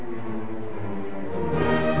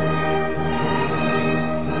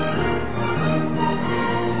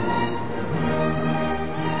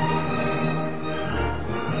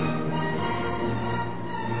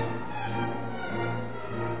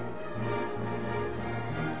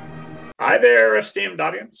Hi there, esteemed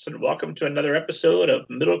audience, and welcome to another episode of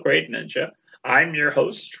Middle Grade Ninja. I'm your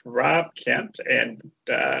host, Rob Kent, and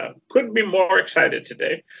couldn't be more excited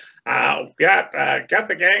today. Got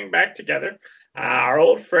the gang back together. Our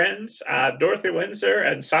old friends, Dorothy Windsor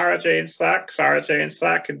and Sarah Jane Slack. Sarah Jane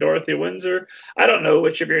Slack and Dorothy Windsor. I don't know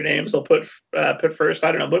which of your names will put first.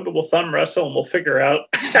 I don't know. Maybe we'll thumb wrestle and we'll figure out.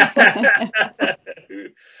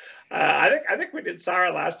 I think we did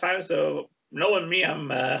Sarah last time, so knowing me,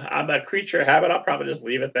 I'm a creature of habit. I'll probably just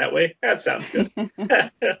leave it that way. That sounds good.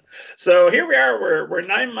 So here we are. We're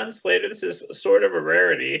 9 months later. This is sort of a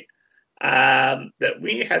rarity that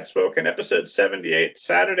we had spoken episode 78,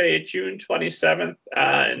 Saturday, June 27th,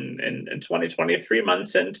 in 2020, 3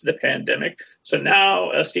 months into the pandemic. So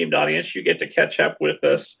now, esteemed audience, you get to catch up with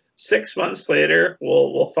us 6 months later.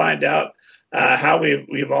 We'll find out how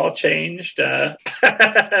we've all changed and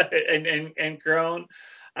grown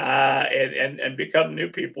and become new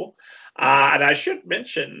people. And I should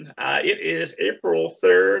mention, it is April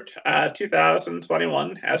 3rd,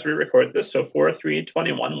 2021, as we record this, so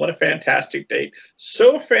 4/3/21. What a fantastic date.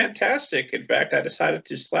 So fantastic, in fact, I decided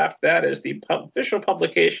to slap that as the official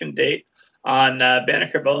publication date on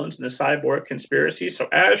Banneker Bones and the Cyborg Conspiracy. So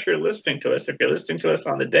as you're listening to us, if you're listening to us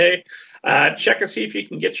on the day, check and see if you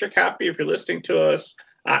can get your copy. If you're listening to us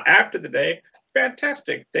after the day,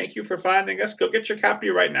 fantastic. Thank you for finding us. Go get your copy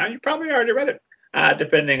right now. You probably already read it,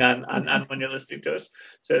 depending on when you're listening to us.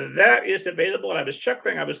 So that is available. And I was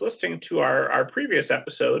chuckling. I was listening to our previous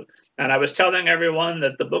episode, and I was telling everyone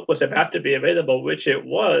that the book was about to be available, which it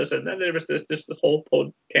was. And then there was this the whole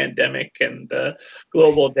pandemic and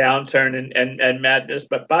global downturn and madness.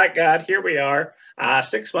 But by God, here we are.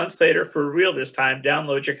 6 months later, for real this time,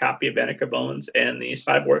 download your copy of Banneker Bones and the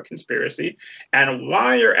Cyborg Conspiracy. And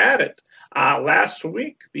while you're at it, last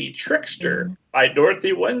week, The Trickster by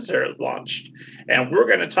Dorothy Windsor launched, and we're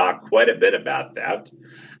going to talk quite a bit about that.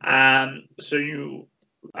 So you,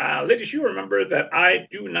 ladies, you remember that I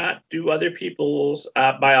do not do other people's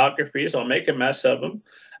biographies. I'll make a mess of them.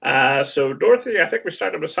 So Dorothy, I think we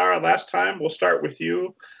started with Sarah last time. We'll start with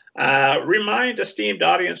you. Remind esteemed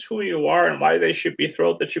audience who you are and why they should be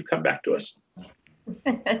thrilled that you've come back to us.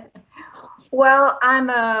 Well, I'm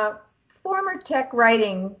a former tech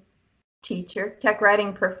writing teacher, tech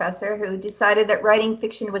writing professor who decided that writing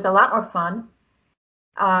fiction was a lot more fun,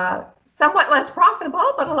 somewhat less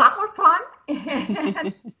profitable, but a lot more fun.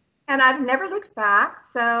 And I've never looked back.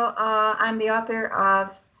 So I'm the author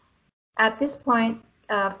of, at this point,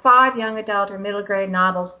 5 young adult or middle grade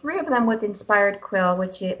novels, 3 of them with Inspired Quill,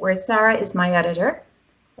 where Sarah is my editor.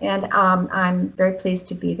 And I'm very pleased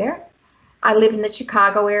to be there. I live in the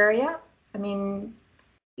Chicago area. I mean,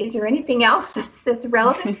 is there anything else that's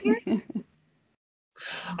relevant here?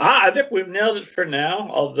 I think we've nailed it for now.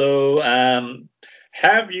 Although,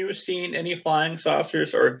 have you seen any flying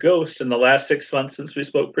saucers or ghosts in the last 6 months since we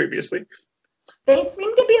spoke previously? They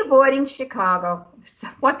seem to be avoiding Chicago. So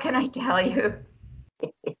what can I tell you?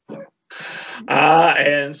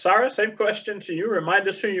 And Sarah, same question to you. Remind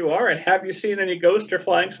us who you are, and have you seen any ghosts or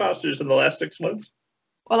flying saucers in the last 6 months?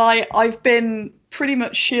 Well, I've been pretty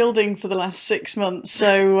much shielding for the last 6 months,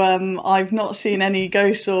 so I've not seen any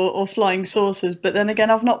ghosts or flying saucers. But then again,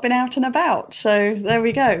 I've not been out and about, so there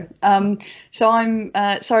we go. So I'm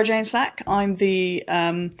Sarah Jane Slack. I'm the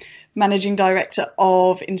managing director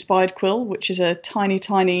of Inspired Quill, which is a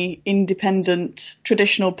tiny independent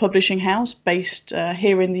traditional publishing house based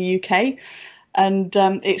here in the UK. And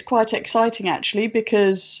it's quite exciting, actually,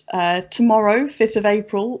 because tomorrow, 5th of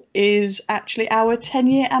April, is actually our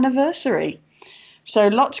 10-year anniversary. So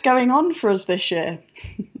lots going on for us this year.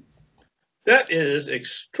 That is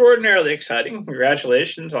extraordinarily exciting.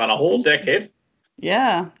 Congratulations on a whole decade.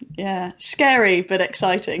 Yeah. Scary, but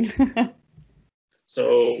exciting.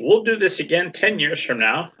 So we'll do this again 10 years from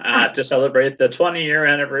now to celebrate the 20-year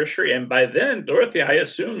anniversary. And by then, Dorothy, I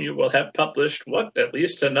assume you will have published, at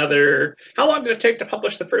least another... How long did it take to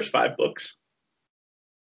publish the first 5 books?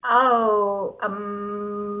 Oh,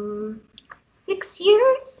 6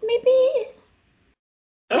 years, maybe?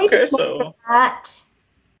 Okay, so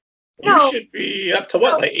you should be up to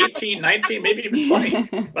like 18, 19, maybe even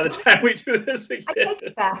 20 by the time we do this again.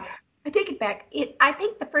 I take it back. I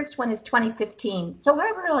think the first one is 2015. So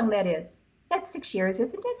however long that is, that's 6 years,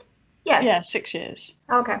 isn't it? Yes. Yeah, 6 years.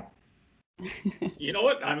 Okay. You know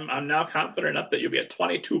what? I'm now confident enough that you'll be at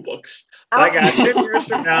 22 books. I got 10 years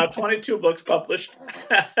from now, 22 books published.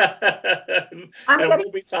 And we'll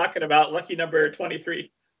be talking about lucky number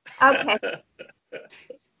 23. Okay.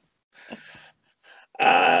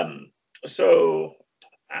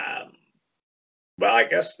 Well, I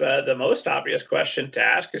guess the most obvious question to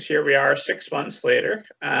ask is, here we are 6 months later.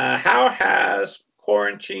 How has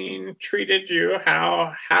quarantine treated you?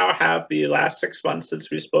 How have the last 6 months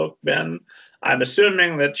since we spoke been? I'm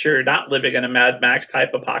assuming that you're not living in a Mad Max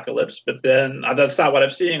type apocalypse, but then that's not what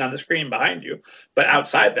I'm seeing on the screen behind you. But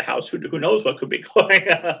outside the house, who knows what could be going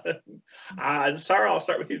on? Sarah, I'll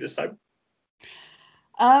start with you this time.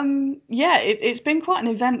 Yeah, it's been quite an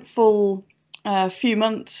eventful few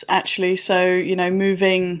months actually. So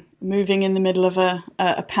moving in the middle of a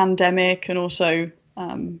pandemic, and also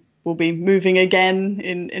we'll be moving again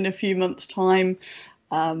in a few months' time.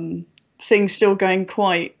 Things still going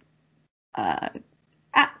quite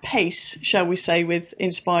at pace, shall we say, with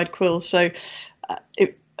Inspired Quills. So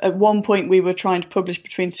at one point we were trying to publish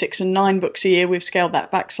between 6 and 9 books a year. We've scaled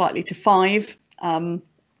that back slightly to 5.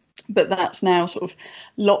 But that's now sort of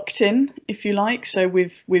locked in, if you like. So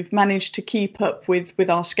we've managed to keep up with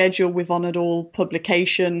our schedule. We've honoured all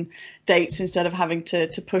publication dates instead of having to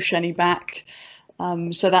push any back.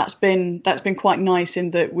 So that's been quite nice,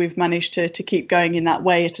 in that we've managed to keep going in that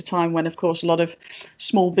way at a time when, of course, a lot of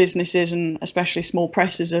small businesses and especially small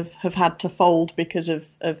presses have had to fold because of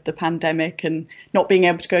the pandemic and not being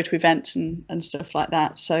able to go to events and stuff like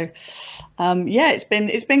that. So yeah,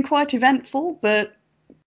 it's been quite eventful, but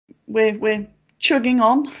we're chugging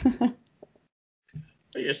on.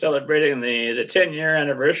 You're celebrating the 10-year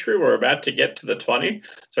anniversary. We're about to get to the 20.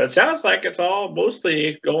 So it sounds like it's all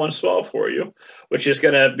mostly going swell for you, which is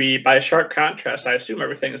going to be, by sharp contrast, I assume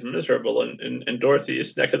everything is miserable in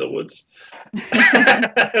Dorothy's neck of the woods.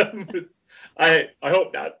 I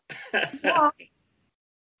hope not. Well,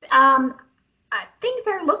 things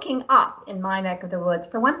are looking up in my neck of the woods.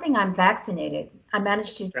 For one thing, I'm vaccinated. I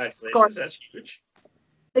managed to score. That's huge.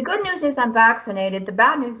 The good news is I'm vaccinated. The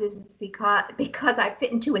bad news is because I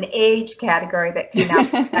fit into an age category that came out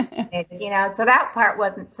vaccinated, so that part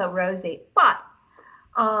wasn't so rosy. But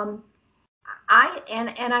I'm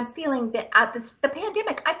feeling the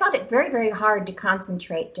pandemic. I found it very, very hard to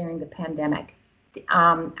concentrate during the pandemic.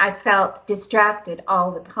 I felt distracted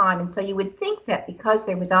all the time, and so you would think that because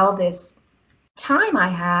there was all this time I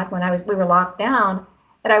had when we were locked down,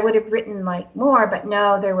 that I would have written like more. But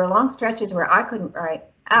no, there were long stretches where I couldn't write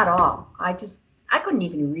at all. I couldn't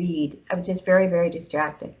even read. I was just very, very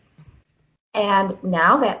distracted. And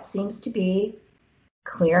now that seems to be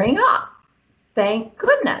clearing up. Thank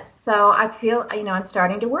goodness. So I feel, I'm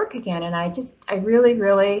starting to work again, and I really,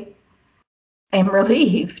 really am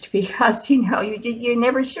relieved, because, you're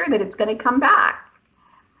never sure that it's going to come back.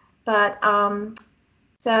 But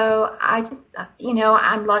so I just,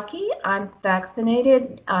 I'm lucky. I'm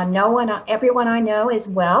vaccinated. Everyone I know is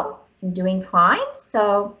well and doing fine.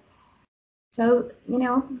 So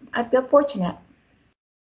I feel fortunate.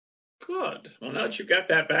 Good. Well, now that you've got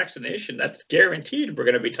that vaccination, that's guaranteed we're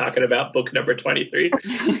going to be talking about book number 23.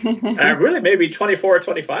 Really, maybe 24 or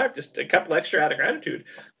 25, just a couple extra out of gratitude.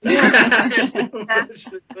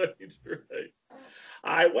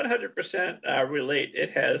 I 100% relate. It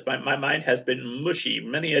has, my mind has been mushy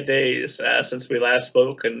many a days since we last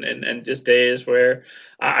spoke, and just days where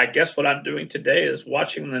I guess what I'm doing today is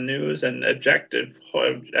watching the news and objective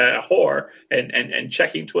horror and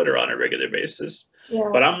checking Twitter on a regular basis. Yeah.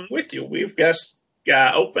 But I'm with you. We've just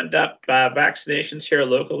opened up vaccinations here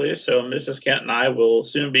locally, so Mrs. Kent and I will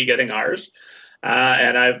soon be getting ours.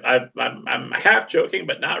 And I'm half joking,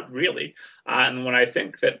 but not really. And when I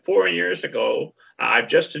think that 4 years ago, I've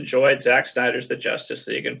just enjoyed Zack Snyder's The Justice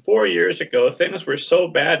League, and 4 years ago, things were so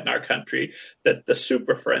bad in our country that the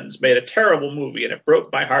Super Friends made a terrible movie, and it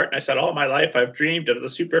broke my heart. And I said, all my life I've dreamed of the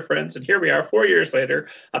Super Friends, and here we are 4 years later,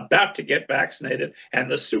 about to get vaccinated, and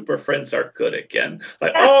the Super Friends are good again.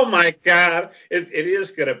 Like, oh my God, it is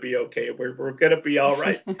going to be okay. We're going to be all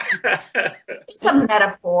right. It's a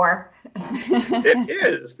metaphor. It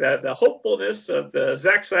is. The hopefulness of the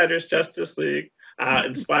Zack Snyder's Justice League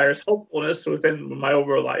inspires hopefulness within my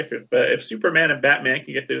overall life. If Superman and Batman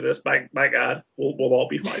can get through this, my God, we'll all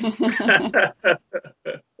be fine.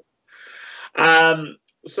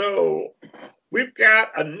 So we've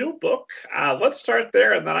got a new book. Let's start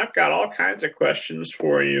there, and then I've got all kinds of questions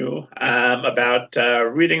for you about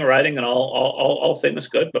reading, writing, and all things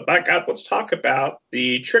good. But by God, let's talk about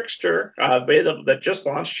The Trickster beta that just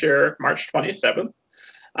launched here March 27th.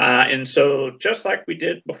 And so just like we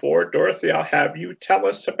did before, Dorothy, I'll have you tell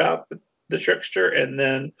us about the Trickster, and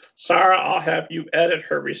then Sarah, I'll have you edit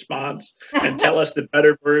her response and tell us the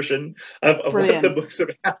better version of what the book's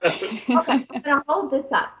about. Okay, I'm gonna hold this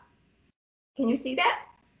up. Can you see that?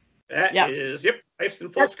 That is, yep, nice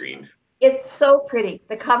and full screen. It's so pretty.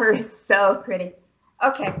 The cover is so pretty.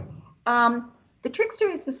 Okay. The Trickster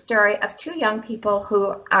is the story of two young people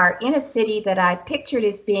who are in a city that I pictured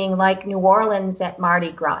as being like New Orleans at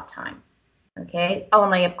Mardi Gras time. Okay,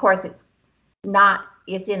 only of course it's not,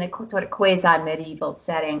 it's in a sort of quasi-medieval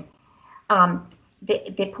setting.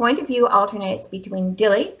 The point of view alternates between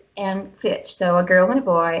Dilly and Fitch. So a girl and a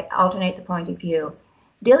boy alternate the point of view.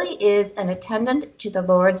 Dilly is an attendant to the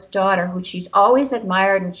Lord's daughter who she's always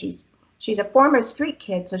admired, and she's a former street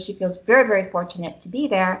kid, so she feels very, very fortunate to be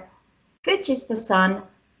there. Fitch is the son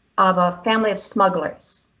of a family of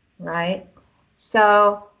smugglers, right?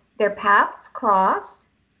 So their paths cross,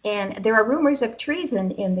 and there are rumors of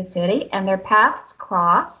treason in the city, and their paths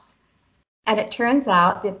cross, and it turns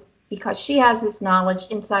out that because she has this knowledge,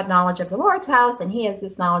 inside knowledge of the Lord's house, and he has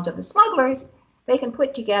this knowledge of the smugglers, they can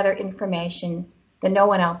put together information that no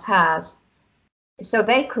one else has. So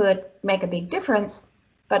they could make a big difference,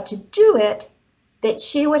 but to do it, that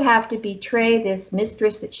she would have to betray this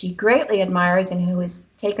mistress that she greatly admires and who has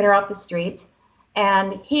taken her off the streets,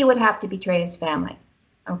 and he would have to betray his family.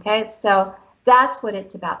 Okay, so that's what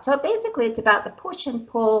it's about. So basically it's about the push and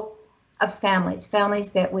pull of families,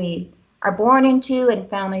 families that we are born into and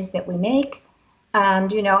families that we make,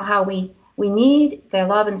 and you know how we need their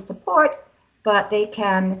love and support, but they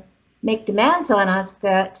can make demands on us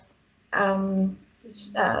that I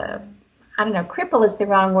don't know, cripple is the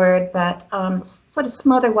wrong word, but sort of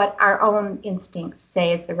smother what our own instincts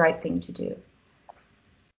say is the right thing to do.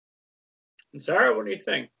 Sarah, what do you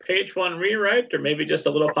think? Page one rewrite, or maybe just a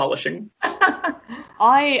little polishing?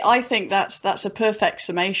 I think that's a perfect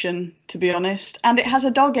summation, to be honest. And it has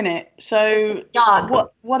a dog in it. So dog.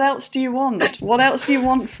 What else do you want? What else do you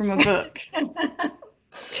want from a book?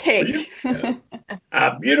 Tick.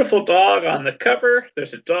 A beautiful dog on the cover.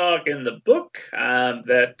 There's a dog in the book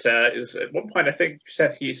that is, at one point, I think you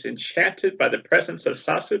said he's enchanted by the presence of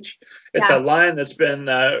sausage. It's a line that's been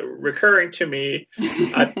recurring to me.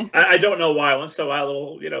 I don't know why. Once in a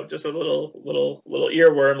while, just a little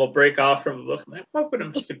earworm will break off from a book. I'm like, what would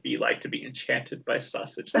it be like to be enchanted by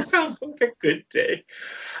sausage? That sounds like a good day.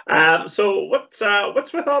 So what's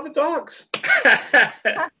with all the dogs?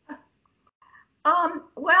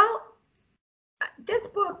 Well, this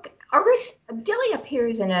book, Dilly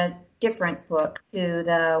appears in a different book to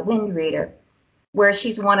the Wind Reader, where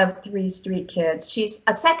she's one of 3 street kids. She's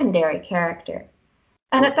a secondary character.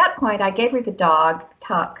 And at that point, I gave her the dog,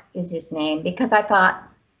 Tuck is his name, because I thought,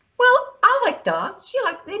 well, I like dogs.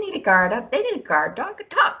 They need a guard dog, a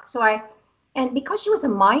Tuck. And because she was a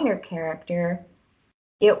minor character,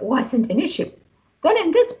 it wasn't an issue. Then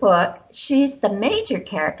in this book, she's the major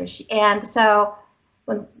character. And so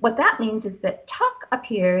what that means is that Tuck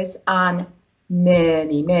appears on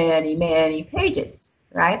many, many, many pages,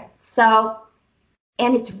 right? So,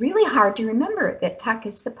 and it's really hard to remember that Tuck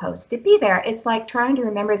is supposed to be there. It's like trying to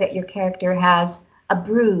remember that your character has a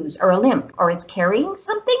bruise or a limp or is carrying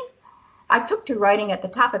something. I took to writing at the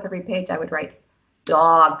top of every page, I would write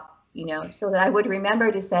dog, so that I would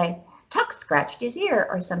remember to say, Tuck scratched his ear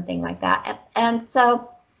or something like that. And so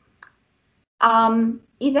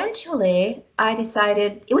eventually I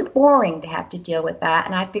decided it was boring to have to deal with that.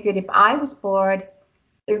 And I figured if I was bored,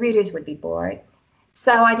 the readers would be bored.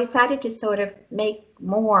 So I decided to sort of make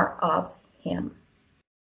more of him.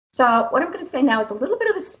 So what I'm going to say now is a little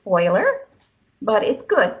bit of a spoiler, but it's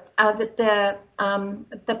good. That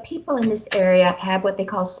the people in this area have what they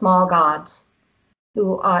call small gods,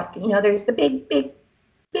 who are, there's the big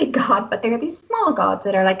god, but there are these small gods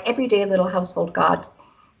that are like everyday little household gods.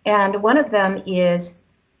 And one of them is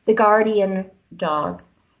the guardian dog.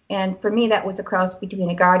 And for me, that was a cross between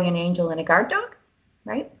a guardian angel and a guard dog,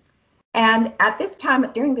 right? And at this time,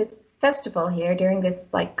 during this festival here, during this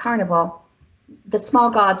like carnival, the small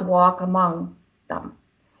gods walk among them.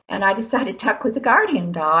 And I decided Tuck was a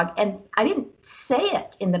guardian dog, and I didn't say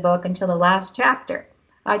it in the book until the last chapter.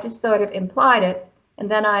 I just sort of implied it, and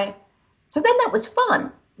then so then that was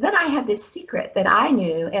fun. Then I had this secret that I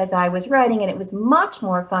knew as I was writing, and it was much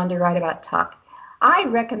more fun to write about Tuck. I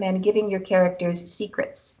recommend giving your characters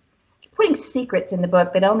secrets. Putting secrets in the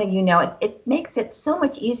book that only you know, it makes it so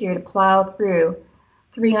much easier to plow through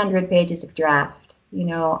 300 pages of draft. It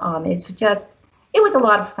was a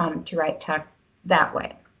lot of fun to write Tuck that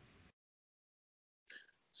way.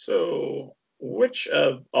 So which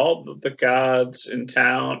of all of the gods in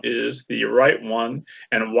town is the right one,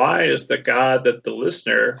 and why is the god that the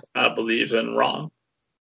listener believes in wrong?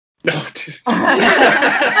 No. I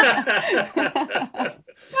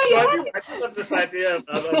just love this idea of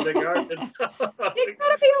the garden. You've got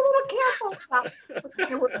to be a little careful about when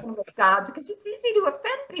you're working with gods, because it's easy to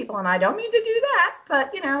offend people, and I don't mean to do that,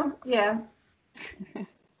 but yeah.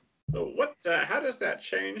 How does that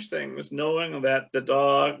change things, knowing that the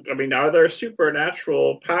dog? I mean, are there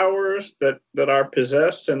supernatural powers that are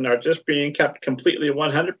possessed and are just being kept completely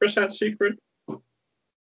 100% secret?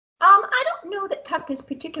 I don't know that Tuck is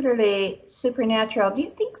particularly supernatural. Do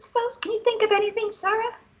you think so? Can you think of anything,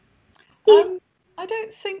 Sarah? I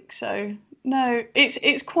don't think so. No,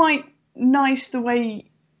 it's quite nice the way,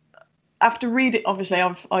 after read it. Obviously,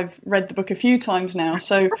 I've read the book a few times now,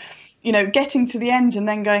 so getting to the end and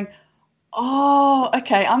then going, oh,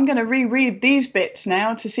 okay, I'm going to reread these bits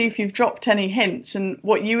now to see if you've dropped any hints. And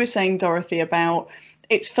what you were saying, Dorothy, about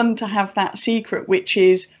it's fun to have that secret, which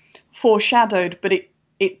is foreshadowed, but it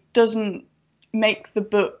doesn't make the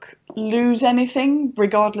book lose anything,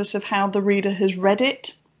 regardless of how the reader has read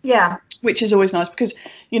it. Yeah. Which is always nice because,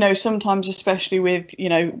 sometimes, especially with,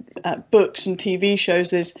 books and TV shows,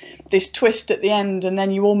 there's this twist at the end and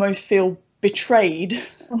then you almost feel betrayed.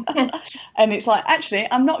 And it's like, actually,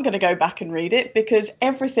 I'm not going to go back and read it because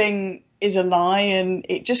everything is a lie and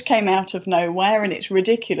it just came out of nowhere and it's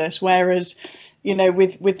ridiculous. Whereas,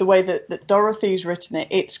 with the way that Dorothy's written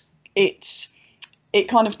it, it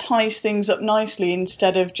kind of ties things up nicely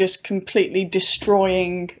instead of just completely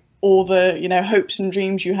destroying all the, hopes and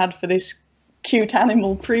dreams you had for this cute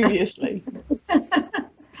animal previously.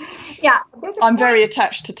 Yeah. I'm very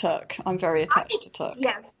attached to Tuck.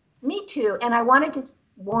 Yes, me too. And I wanted to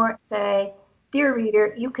say, dear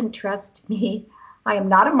reader, you can trust me. I am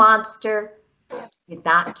not a monster. I did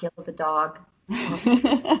not kill the dog.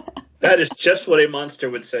 That is just what a monster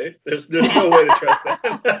would say. There's no way to trust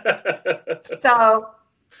that. So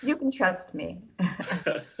you can trust me.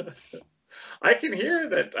 I can hear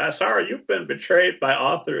that, Sarah, you've been betrayed by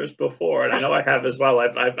authors before, and I know I have as well.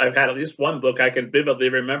 I've had at least one book I can vividly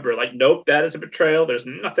remember. Like, nope, that is a betrayal. There's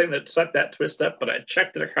nothing that set that twist up, but I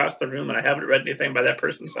checked it across the room, and I haven't read anything by that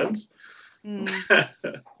person since.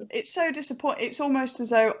 It's so disappointing. It's almost as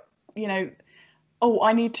though, oh,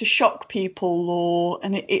 I need to shock people,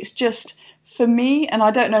 and it's just, for me, and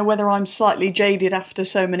I don't know whether I'm slightly jaded after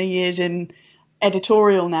so many years in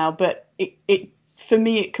editorial now, but it for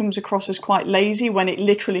me, it comes across as quite lazy when it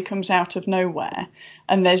literally comes out of nowhere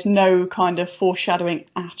and there's no kind of foreshadowing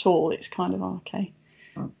at all. It's kind of, okay,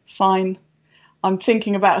 fine. I'm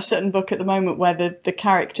thinking about a certain book at the moment where the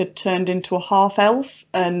character turned into a half elf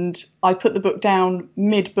and I put the book down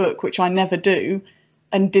mid-book, which I never do,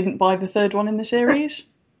 and didn't buy the third one in the series.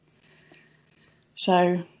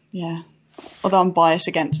 So, yeah. Although I'm biased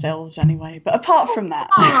against elves anyway. But apart from that...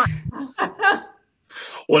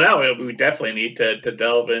 Well, now we definitely need to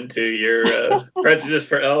delve into your prejudice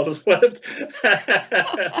for elves. What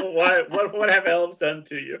have elves done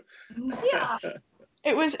to you? Yeah.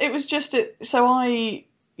 It was just it. So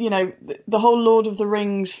the whole Lord of the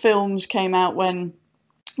Rings films came out when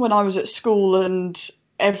I was at school, and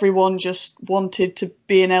everyone just wanted to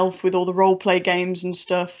be an elf with all the role play games and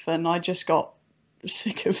stuff, and I just got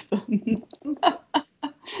sick of them.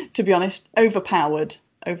 To be honest, overpowered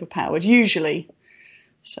usually.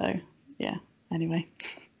 So, yeah, anyway.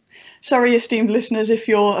 Sorry, esteemed listeners, if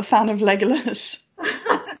you're a fan of Legolas.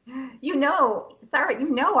 Sarah,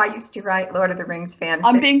 I used to write Lord of the Rings fanfic.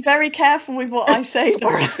 I'm being very careful with what I say,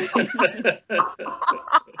 Dorothy.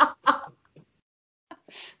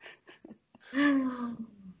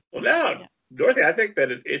 Well, now, Dorothy, I think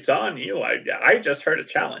that it's on you. I just heard a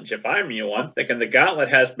challenge. If I'm you, I'm thinking the gauntlet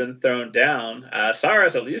has been thrown down.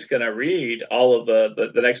 Sarah's at least going to read all of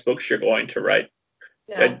the next books you're going to write.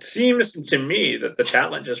 Yeah. It seems to me that the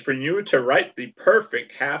challenge is for you to write the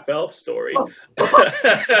perfect half-elf story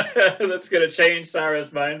that's going to change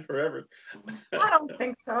Sarah's mind forever. I don't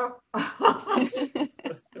think so.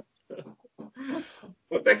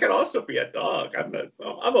 Well, there could also be a dog.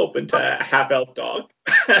 I'm open to a half-elf dog.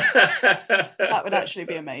 That would actually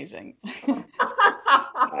be amazing.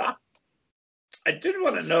 I did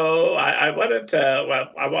want to know. I wanted to. Well,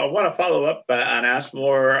 I want to follow up and ask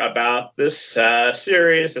more about this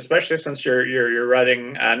series, especially since you're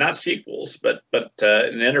writing not sequels, but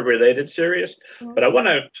an interrelated series. Mm-hmm. But I want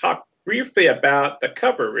to talk briefly about the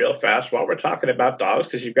cover real fast while we're talking about dogs,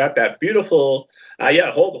 because you've got that beautiful.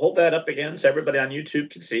 Hold that up again so everybody on YouTube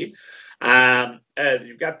can see. And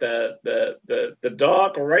you've got the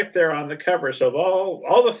dog right there on the cover. So of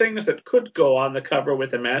all the things that could go on the cover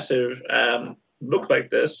with a massive book like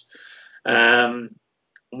this,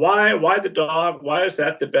 why the dog? Why is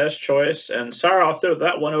that the best choice? And Sarah, I'll throw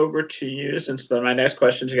that one over to you, since my next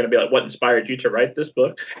questions are going to be like, what inspired you to write this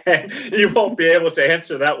book? And you won't be able to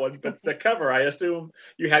answer that one, but the cover, I assume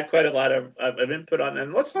you had quite a lot of input on.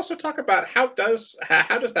 And let's also talk about how does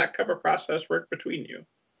that cover process work between you?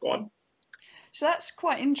 Go on. So that's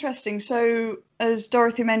quite interesting. So as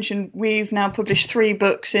Dorothy mentioned, we've now published 3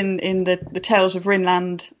 books in the Tales of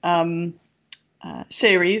Rinland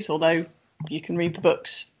series, although you can read the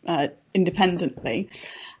books independently.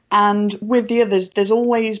 And with the others, there's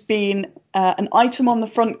always been an item on the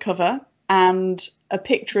front cover and a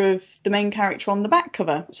picture of the main character on the back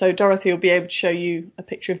cover. So Dorothy will be able to show you a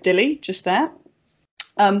picture of Dilly just there.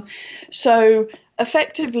 So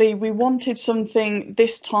effectively, we wanted something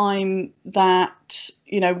this time that,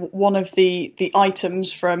 you know, one of the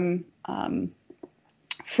items from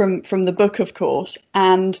the book, of course,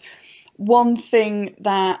 and one thing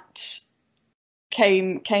that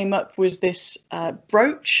came up was this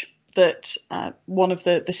brooch that one of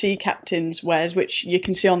the sea captains wears, which you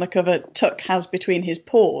can see on the cover Tuck has between his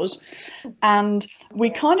paws, and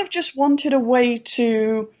we kind of just wanted a way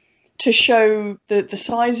to show the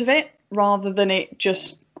size of it rather than it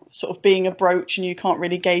just sort of being a brooch and you can't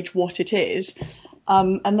really gauge what it is.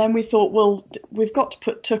 And then we thought, well, we've got to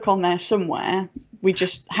put Tuck on there somewhere. We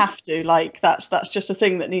just have to, like, that's just a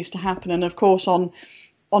thing that needs to happen. And of course, on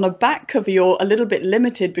a back cover, you're a little bit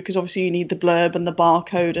limited because obviously you need the blurb and the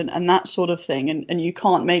barcode and that sort of thing, and you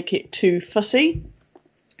can't make it too fussy.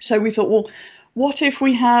 So we thought, well, what if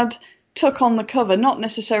we had Tuck on the cover, not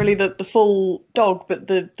necessarily the full dog, but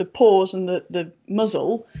the paws and the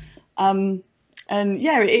muzzle. And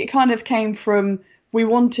yeah, it kind of came from, we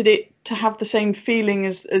wanted it to have the same feeling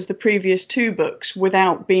as the previous 2 books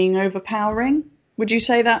without being overpowering. Would you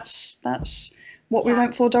say that's what we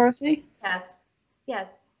went for, Dorothy? Yes.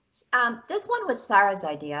 This one was Sarah's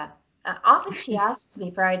idea. Often she asks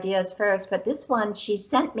me for ideas first, but this one, she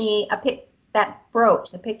sent me a picture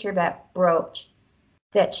of that brooch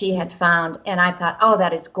that she had found, and I thought, oh,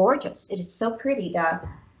 that is gorgeous. It is so pretty.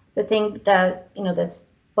 This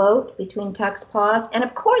boat between Tuck's paws, and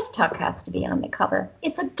of course Tuck has to be on the cover.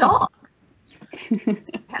 It's a dog. It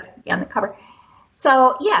has to be on the cover.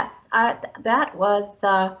 So yes, that was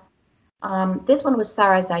this one was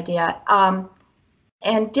Sarah's idea.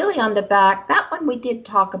 And Dilly on the back, that one we did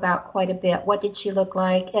talk about quite a bit. What did she look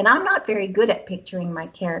like? And I'm not very good at picturing my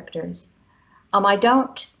characters. I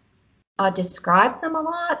don't describe them a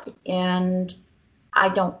lot, and I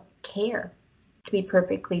don't care, to be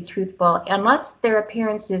perfectly truthful, unless their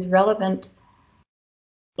appearance is relevant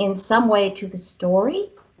in some way to the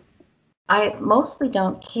story. I mostly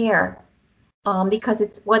don't care, because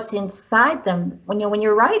it's what's inside them. When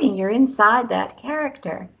you're writing, you're inside that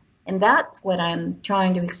character, and that's what I'm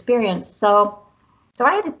trying to experience. So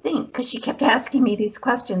I had to think, because she kept asking me these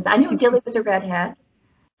questions. I knew Dilly was a redhead,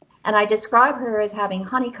 and I describe her as having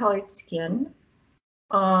honey-colored skin.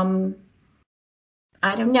 I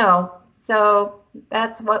don't know. So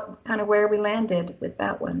that's where we landed with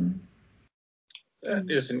that one.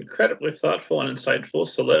 That is incredibly thoughtful and insightful.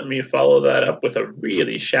 So let me follow that up with a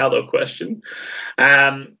really shallow question.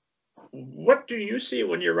 What do you see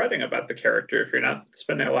when you're writing about the character if you're not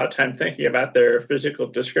spending a lot of time thinking about their physical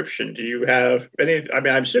description? Do you have any, I'm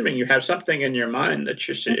assuming you have something in your mind that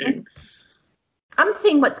you're seeing. I'm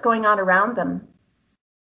seeing what's going on around them,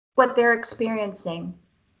 what they're experiencing.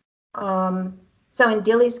 So in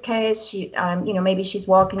Dilly's case, she, maybe she's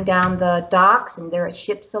walking down the docks and there are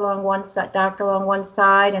ships along one side, docked along one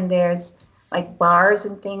side, and there's like bars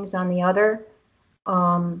and things on the other.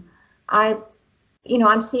 I'm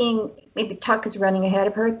seeing maybe Tuck is running ahead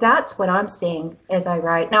of her. That's what I'm seeing as I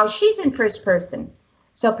write. Now she's in first person,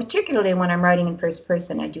 so particularly when I'm writing in first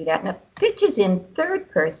person, I do that. Now Pitch is in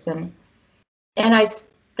third person, and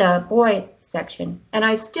the boy section, and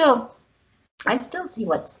I still see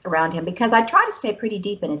what's around him because I try to stay pretty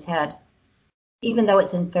deep in his head, even though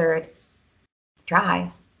it's in third. Try.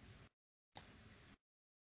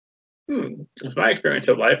 Because my experience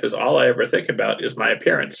of life is all I ever think about is my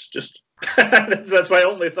appearance. Just that's my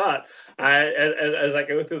only thought as I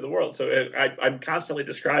go through the world. So I'm constantly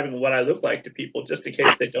describing what I look like to people just in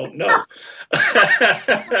case they don't know.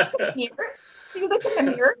 You look in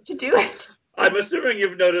the mirror to do it. I'm assuming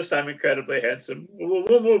you've noticed I'm incredibly handsome.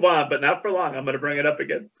 We'll move on, but not for long. I'm going to bring it up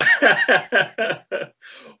again.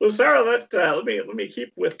 Well, Sarah, let me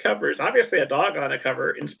keep with covers. Obviously, a dog on a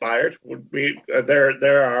cover inspired would be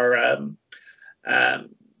there are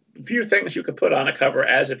few things you could put on a cover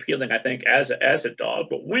as appealing, I think, as a dog.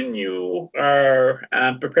 But when you are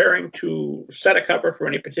preparing to set a cover for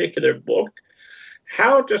any particular book,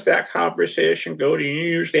 how does that conversation go? Do you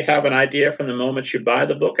usually have an idea from the moment you buy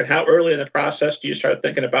the book, and how early in the process do you start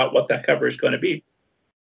thinking about what that cover is going to be?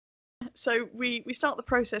 So we start the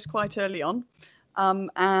process quite early on,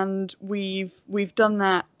 and we've done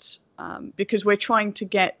that because we're trying to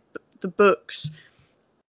get the books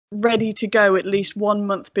ready to go at least 1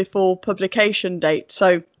 month before publication date.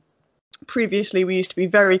 So previously we used to be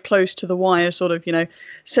very close to the wire, sort of,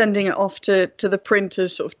 sending it off to the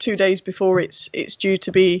printers sort of 2 days before it's due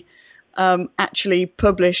to be actually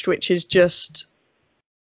published, which is just,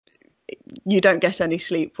 you don't get any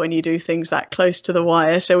sleep when you do things that close to the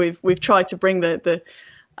wire. So we've tried to bring the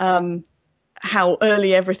how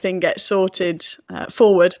early everything gets sorted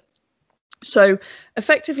forward. So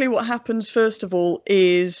effectively what happens first of all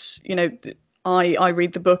is, I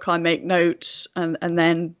read the book, I make notes, and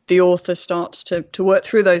then the author starts to work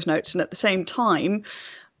through those notes. And at the same time,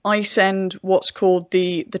 I send what's called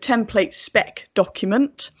the template spec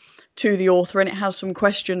document to the author, and it has some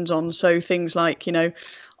questions on. So things like,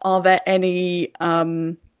 are there any,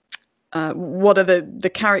 what are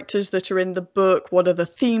the characters that are in the book? What are the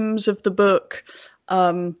themes of the book?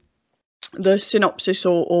 The synopsis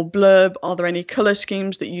or blurb, are there any color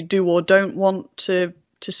schemes that you do or don't want to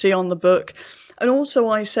see on the book? And also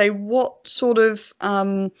I say, what sort of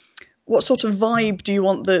vibe do you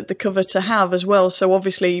want the cover to have as well? So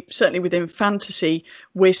obviously, certainly within fantasy,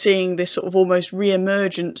 we're seeing this sort of almost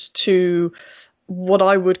re-emergence to what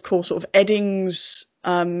I would call sort of Eddings,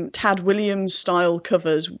 Tad Williams style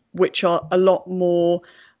covers, which are a lot more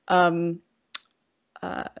sort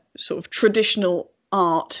of traditional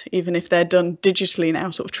art, even if they're done digitally now,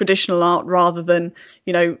 sort of traditional art rather than,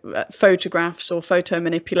 photographs or photo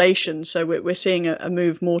manipulation. So we're seeing a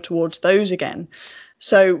move more towards those again.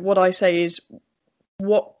 So what I say is,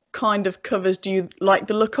 what kind of covers do you like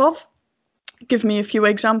the look of? Give me a few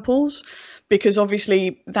examples, because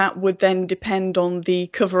obviously that would then depend on the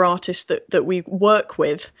cover artist that we work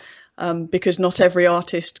with, because not every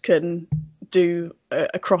artist can do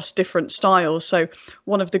across different styles. So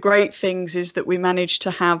one of the great things is that we managed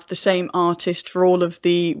to have the same artist for all of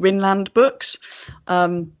the Rinland books.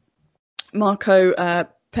 Marco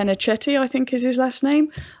Penichetti, I think is his last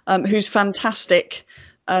name, who's fantastic.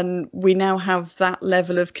 And we now have that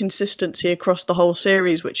level of consistency across the whole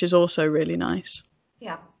series, which is also really nice.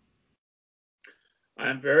 Yeah.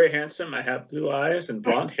 I'm very handsome. I have blue eyes and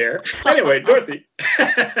blonde hair. Anyway, Dorothy,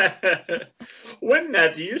 when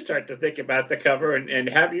do you start to think about the cover, and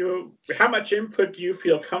how much input do you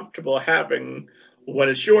feel comfortable having when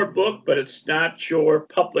it's your book, but it's not your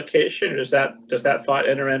publication? Or does that thought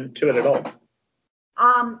enter into it at all?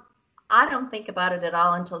 I don't think about it at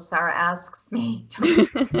all until Sarah asks me.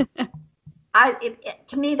 To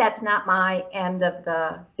me, that's not my end of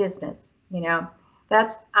the business.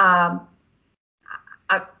 That's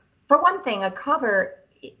for one thing, a cover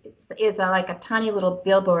is like a tiny little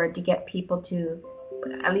billboard to get people to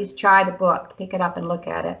at least try the book, pick it up and look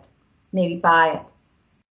at it, maybe buy it.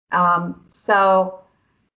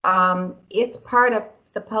 It's part of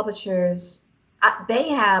the publishers. They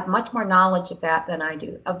have much more knowledge of that than I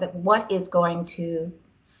do, of what is going to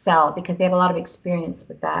sell, because they have a lot of experience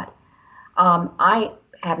with that. I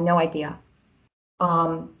have no idea.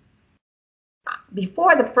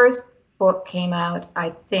 Before the first book came out,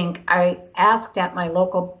 I think I asked at my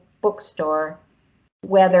local bookstore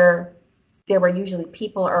whether there were usually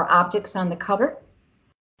people or objects on the cover,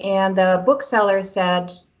 and the bookseller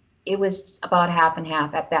said it was about half and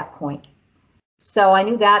half at that point. So I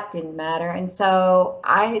knew that didn't matter, and so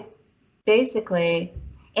I basically,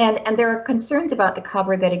 and there are concerns about the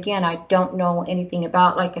cover that, again, I don't know anything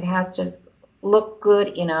about, like it has to look good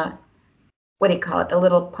in a, what do you call it, the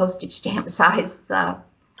little postage stamp size. The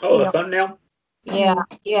thumbnail? Yeah.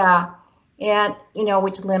 And,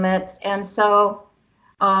 which limits. And so,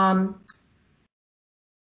 so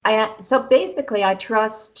basically I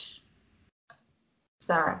trust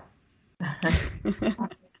Sarah.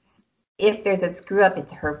 If there's a screw up,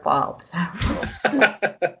 it's her fault.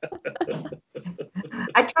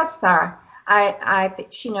 I trust Sarah.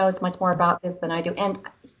 She knows much more about this than I do. And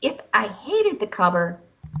if I hated the cover,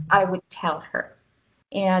 I would tell her.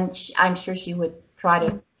 And I'm sure she would try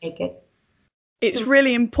to make it. It's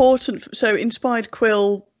really important. So Inspired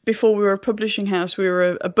Quill, before we were a publishing house, we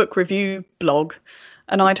were a book review blog.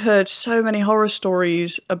 And I'd heard so many horror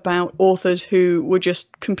stories about authors who were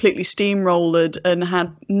just completely steamrolled and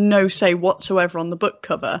had no say whatsoever on the book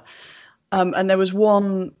cover. And there was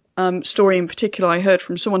one story in particular I heard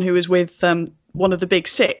from someone who was with one of the big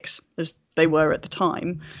six, as they were at the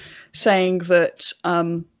time, saying that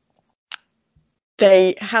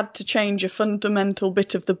they had to change a fundamental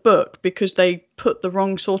bit of the book because they put the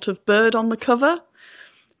wrong sort of bird on the cover,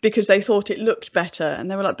 because they thought it looked better. And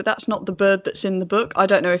they were like, but that's not the bird that's in the book. I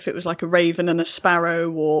don't know if it was like a raven and a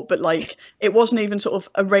sparrow, but like, it wasn't even sort of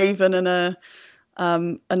a raven and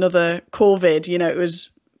another corvid, it was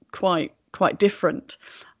quite different.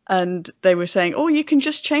 And they were saying, oh, you can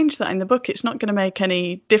just change that in the book. It's not going to make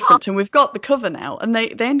any difference. And we've got the cover now. And they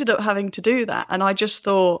ended up having to do that. And I just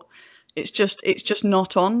thought it's just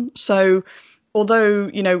not on. So although,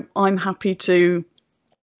 I'm happy to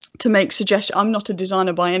make suggestions, I'm not a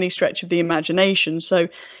designer by any stretch of the imagination. So,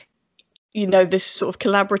 this sort of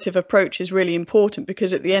collaborative approach is really important,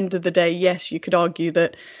 because at the end of the day, yes, you could argue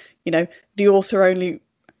that, the author only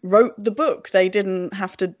wrote the book. They didn't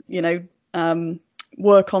have to,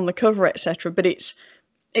 work on the cover, etc. But it's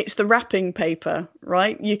the wrapping paper,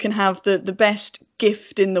 right? You can have the best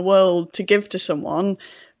gift in the world to give to someone,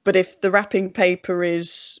 but if the wrapping paper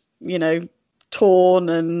is, torn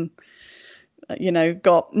and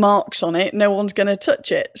got marks on it, no one's going to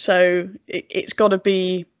touch it. So it's got to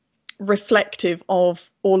be reflective of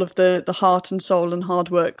all of the heart and soul and hard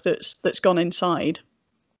work that's gone inside.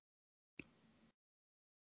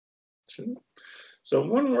 So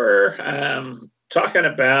when we're talking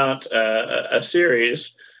about a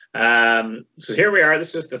series, so here we are.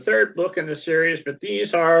 This is the third book in the series, but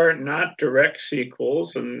these are not direct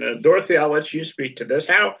sequels. And Dorothy, I'll let you speak to this.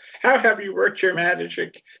 How have you worked your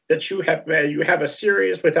magic that you have a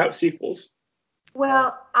series without sequels?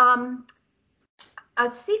 Well, a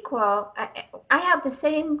sequel. I have the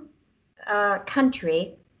same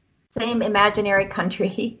country, same imaginary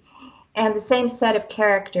country, and the same set of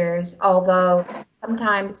characters. Although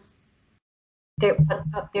sometimes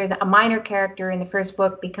there's a minor character in the first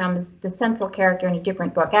book becomes the central character in a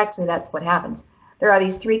different book. Actually, that's what happens. There are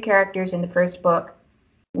these three characters in the first book,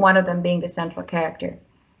 one of them being the central character.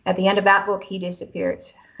 At the end of that book, he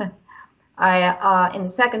disappears. In the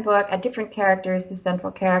second book, a different character is the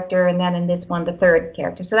central character, and then in this one, the third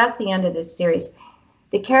character. So that's the end of this series.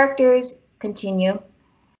 The characters continue,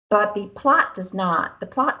 but the plot does not. The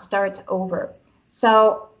plot starts over.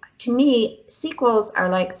 So to me, sequels are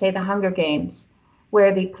like, say, The Hunger Games,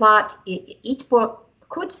 where the plot, each book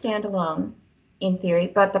could stand alone in theory,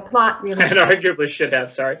 but the plot really... And arguably should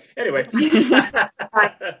have, sorry. Anyway.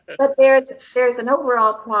 Right. But there's an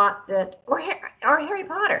overall plot that, or Harry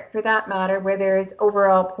Potter, for that matter, where there's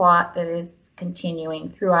overall plot that is continuing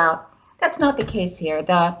throughout. That's not the case here.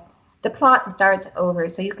 The plot starts over,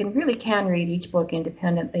 so you really can read each book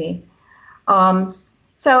independently.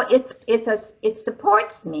 So it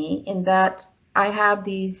supports me in that I have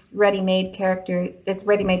these ready-made character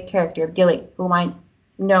of Dilly, whom I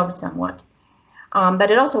know somewhat. But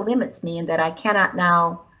it also limits me in that I cannot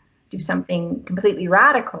now do something completely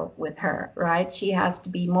radical with her, right? She has to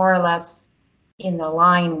be more or less in the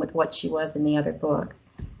line with what she was in the other book.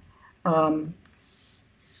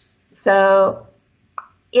 So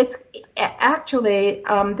it's actually,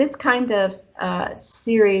 this kind of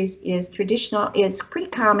series is pretty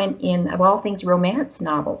common in, of all things, romance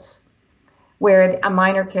novels, where a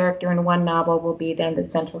minor character in one novel will be then the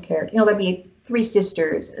central character. There'll be three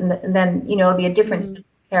sisters, and then, it'll be a different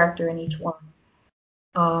character in each one.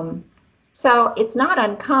 So it's not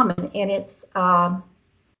uncommon, and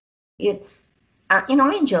I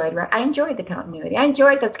enjoyed the continuity. I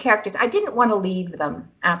enjoyed those characters. I didn't want to leave them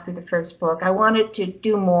after the first book. I wanted to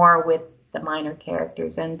do more with the minor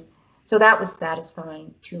characters, and so that was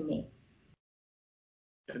satisfying to me.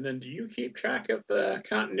 And then do you keep track of the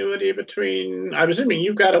continuity between, I'm assuming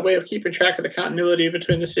you've got a way of keeping track of the continuity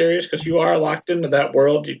between the series because you are locked into that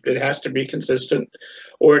world. It has to be consistent.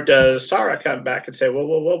 Or does Sarah come back and say,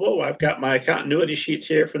 whoa, I've got my continuity sheets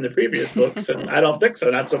here from the previous books, and I don't think so,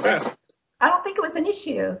 not so fast. I don't think it was an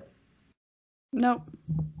issue. No.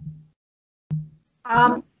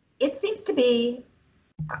 It seems to be,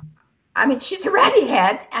 she's a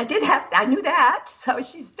redhead. I knew that, so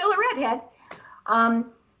she's still a redhead.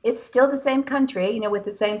 It's still the same country, with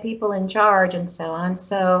the same people in charge and so on.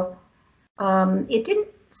 So it didn't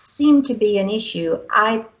seem to be an issue.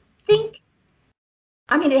 I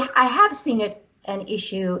have seen it an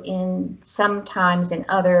issue sometimes in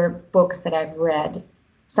other books that I've read.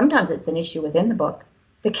 Sometimes it's an issue within the book.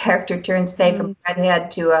 The character turns, say, from redhead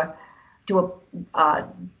to a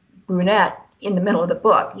brunette in the middle of the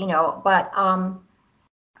book, But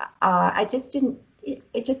I just didn't.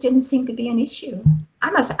 It just didn't seem to be an issue.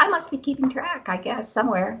 I must be keeping track, I guess,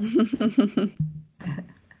 somewhere.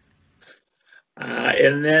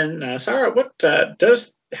 And then, Sarah,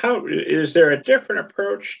 is there a different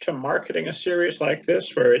approach to marketing a series like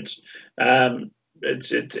this, where it's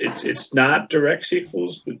not direct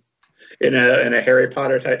sequels? In a Harry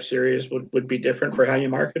Potter type series would be different for how you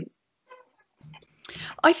market?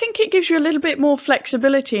 I think it gives you a little bit more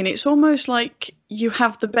flexibility, and it's almost like you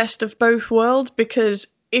have the best of both worlds, because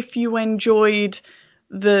if you enjoyed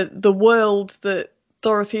the world that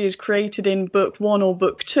Dorothy has created in book 1 or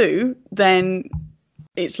book 2, then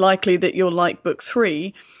it's likely that you'll like book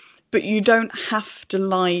 3. But you don't have to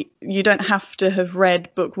have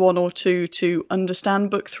read book 1 or 2 to understand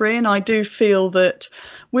book 3. And I do feel that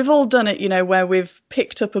we've all done it, where we've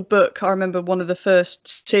picked up a book. I remember one of the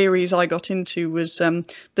first series I got into was The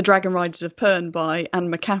Dragon Riders of Pern by Anne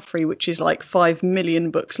McCaffrey, which is like 5 million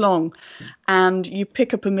books long. And you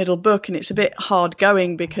pick up a middle book and it's a bit hard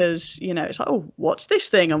going because, it's like, oh, what's this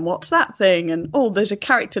thing and what's that thing? And, oh, there's a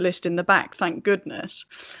character list in the back, thank goodness.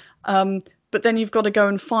 But then you've got to go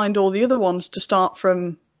and find all the other ones to start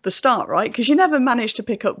from the start, right? Because you never manage to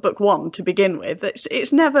pick up book 1 to begin with.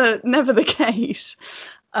 It's never the case.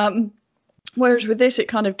 Whereas with this, it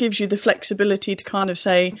kind of gives you the flexibility to kind of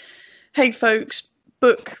say, hey, folks,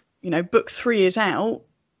 book 3 is out.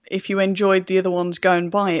 If you enjoyed the other ones, go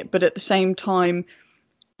and buy it. But at the same time,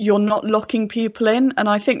 you're not locking people in. And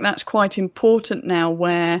I think that's quite important now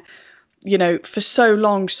where, for so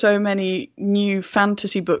long, so many new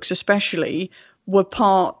fantasy books especially were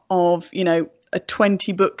part of, a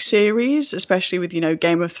 20-book series, especially with,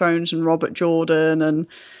 Game of Thrones and Robert Jordan and,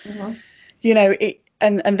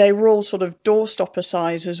 and they were all sort of doorstopper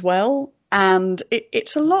size as well. And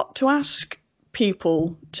it's a lot to ask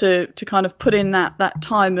people to kind of put in that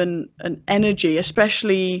time and energy,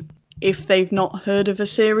 especially if they've not heard of a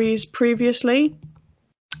series previously.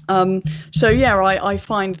 So yeah, I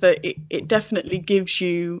find that it definitely gives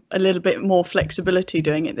you a little bit more flexibility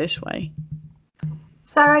doing it this way.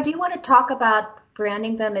 Sarah, do you want to talk about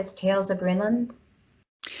branding them as Tales of Rinland?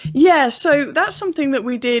 Yeah, so that's something that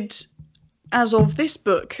we did as of this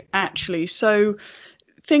book, actually. So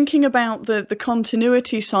thinking about the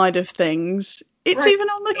continuity side of things, it's right. Even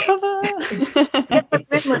on the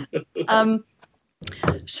cover.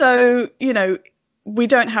 So, we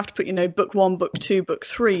don't have to put, book 1, book 2, book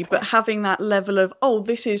 3, but having that level of, oh,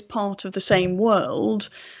 this is part of the same world.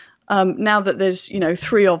 Now that there's,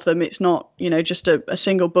 3 of them, it's not, just a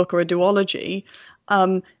single book or a duology.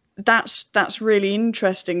 That's really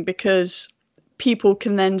interesting because people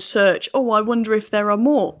can then search, oh, I wonder if there are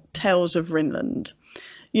more Tales of Rinland,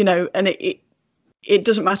 and it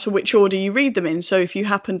doesn't matter which order you read them in. So if you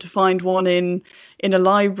happen to find one in a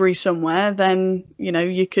library somewhere, then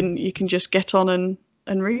you can just get on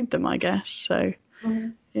and read them, I guess. So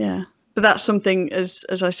yeah, but that's something, as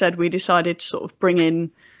I said, we decided to sort of bring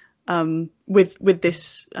in with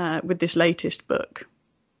this latest book.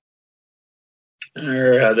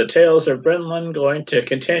 Are the Tales of Rinland going to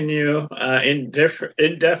continue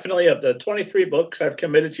indefinitely? Of the 23 books I've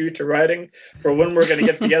committed you to writing for when we're going to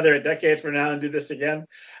get together a decade from now and do this again,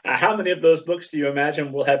 how many of those books do you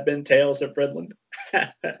imagine will have been Tales of Rinland?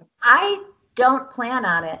 I don't plan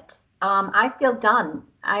on it. I feel done.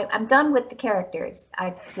 I'm done with the characters,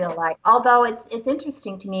 I feel like. Although it's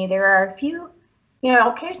interesting to me, there are a few,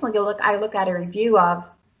 occasionally I look at a review of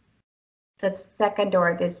the second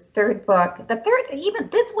or this third book, the third, even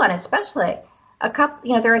this one especially, a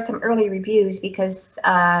couple, there are some early reviews because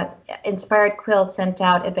Inspired Quill sent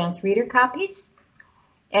out advanced reader copies.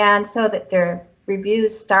 And so that there are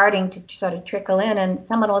reviews starting to sort of trickle in, and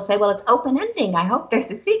someone will say, well, it's open ending. I hope there's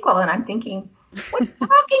a sequel. And I'm thinking, what are you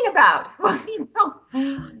talking about? Well,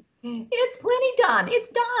 it's plenty done. It's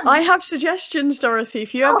done. I have suggestions, Dorothy.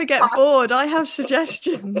 If you ever get bored, I have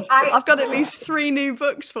suggestions. I've got at least 3 new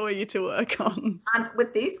books for you to work on.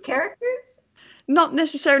 With these characters? Not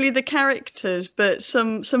necessarily the characters, but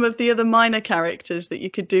some of the other minor characters that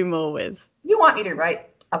you could do more with. You want me to write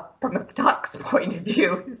from the Duck's point of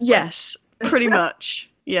view? Yes, pretty much.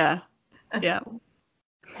 Yeah. Yeah.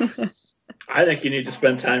 I think you need to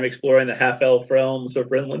spend time exploring the half-elf realms of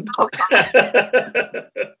Rinland.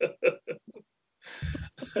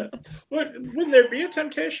 Would there be a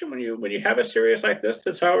temptation when you have a series like this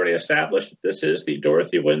that's already established that this is the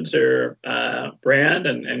Dorothy Windsor brand,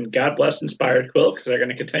 and God bless Inspired Quill, because they're going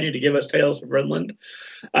to continue to give us Tales of Rinland.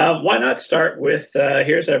 Why not start with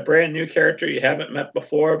here's a brand new character you haven't met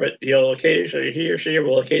before, but he or she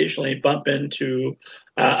will occasionally bump into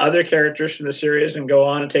other characters from the series and go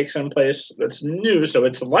on and take some place that's new, so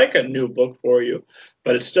it's like a new book for you,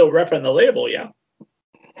 but it's still repping the label. Yeah,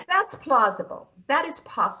 that's plausible. That is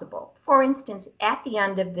possible. For instance, at the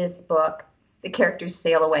end of this book, the characters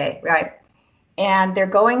sail away, right? And they're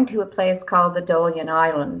going to a place called the Dolian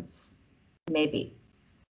Islands, maybe.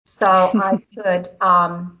 So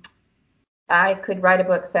I could write a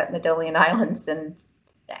book set in the Dolian Islands and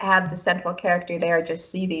have the central character there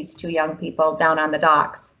just see these 2 young people down on the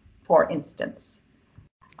docks, for instance.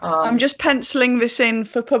 I'm just penciling this in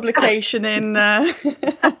for publication in...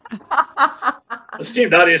 The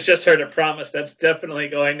esteemed audience just heard a promise. That's definitely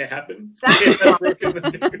going to happen. That's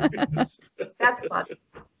possible.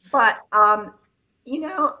 But You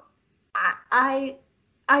know, I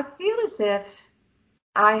feel as if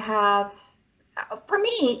I have, for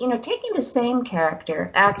me, taking the same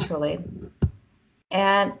character actually,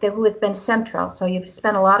 and who has been central. So you've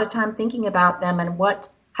spent a lot of time thinking about them and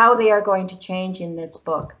how they are going to change in this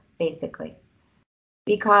book, basically.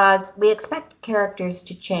 Because we expect characters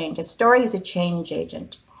to change. A story is a change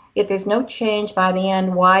agent. If there's no change by the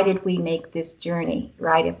end, why did we make this journey,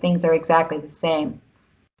 right? If things are exactly the same.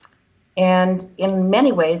 And in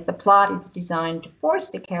many ways, the plot is designed to force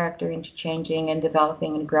the character into changing and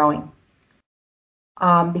developing and growing.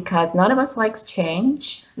 Because none of us likes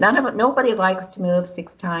change. Nobody likes to move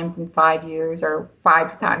 6 times in 5 years or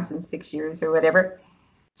 5 times in 6 years or whatever.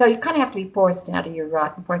 So you kind of have to be forced out of your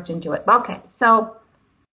rut and forced into it. Okay, so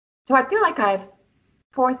I feel like I've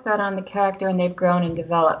forced that on the character and they've grown and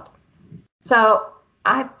developed. So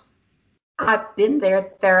I've been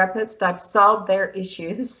their therapist. I've solved their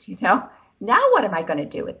issues. Now what am I going to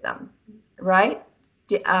do with them, right?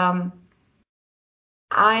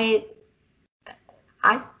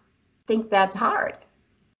 I think that's hard.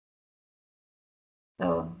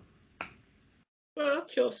 So. Well,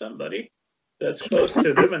 kill somebody that's close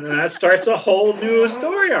to them, and then that starts a whole new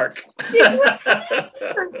story arc.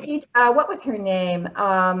 What was her name?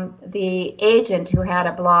 The agent who had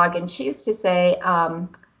a blog, and she used to say,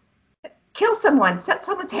 kill someone, set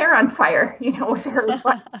someone's hair on fire, was her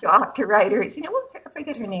response to writers. I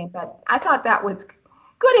forget her name, but I thought that was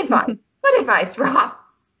good advice. Good advice, Rob.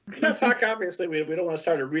 Talk, obviously, we don't want to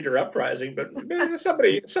start a reader uprising, but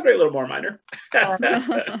somebody a little more minor.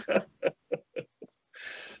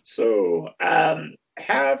 So,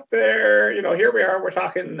 have there, here we are, we're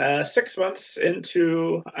talking 6 months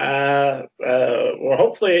into, we're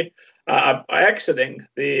hopefully exiting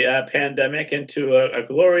the pandemic into a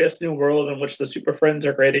glorious new world in which the Super Friends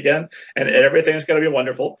are great again, and everything's going to be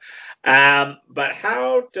wonderful. But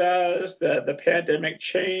how does the pandemic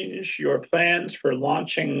change your plans for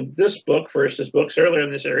launching this book versus books earlier in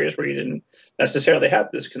the series where you didn't necessarily have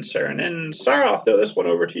this concern? And Sarah, I'll throw this one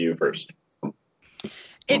over to you first.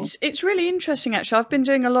 It's really interesting, actually. I've been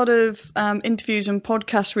doing a lot of interviews and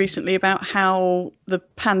podcasts recently about how the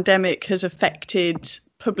pandemic has affected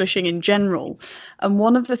publishing in general. And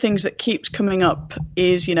one of the things that keeps coming up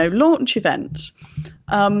is, launch events.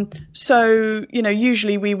 So,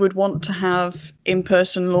 usually we would want to have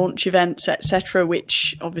in-person launch events, etc.,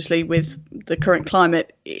 which obviously with the current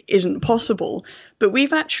climate isn't possible. But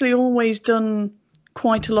we've actually always done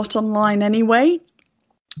quite a lot online anyway.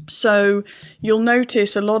 So you'll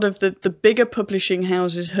notice a lot of the bigger publishing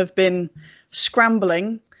houses have been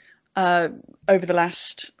scrambling over the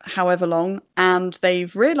last however long, and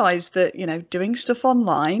they've realized that, doing stuff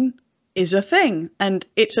online is a thing, and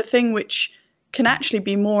it's a thing which can actually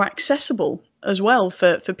be more accessible as well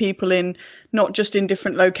for people in not just in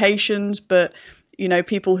different locations, but,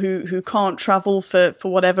 people who can't travel for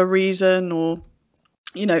whatever reason, or,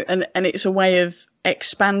 and it's a way of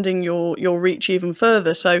expanding your reach even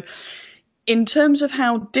further. So in terms of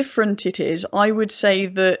how different it is, I would say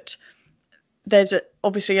that there's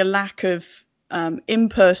obviously a lack of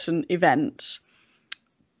in-person events,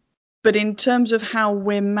 but in terms of how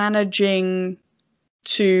we're managing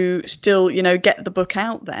to still, get the book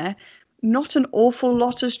out there, not an awful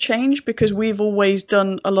lot has changed because we've always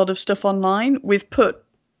done a lot of stuff online. We've put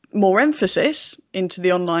more emphasis into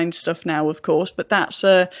the online stuff now, of course, but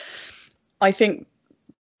I think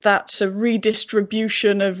that's a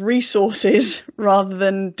redistribution of resources rather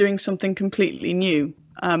than doing something completely new.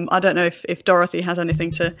 I don't know if Dorothy has anything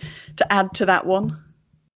to add to that one.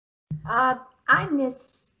 I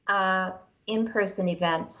miss in-person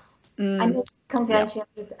events. I miss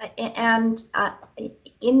conventions, and I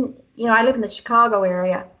live in the Chicago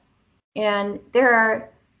area, and there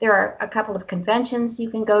are a couple of conventions you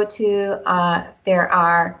can go to. There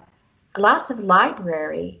are lots of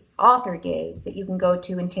library author days that you can go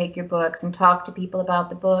to and take your books and talk to people about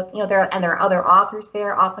the book. There are other authors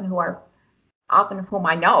there, often of whom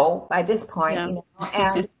I know by this point.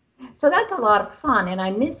 And so that's a lot of fun, and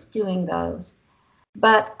I miss doing those.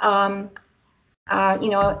 But I've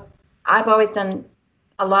always done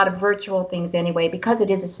a lot of virtual things anyway because it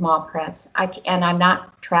is a small press. And I'm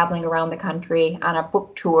not traveling around the country on a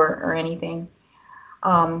book tour or anything.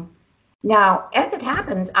 Now, as it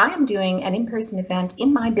happens, I am doing an in-person event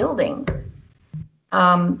in my building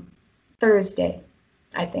Thursday,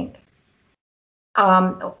 I think.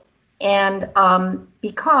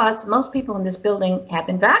 Because most people in this building have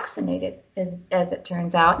been vaccinated, as it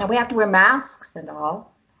turns out. Now, we have to wear masks and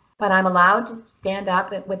all, but I'm allowed to stand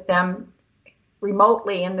up with them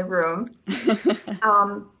remotely in the room.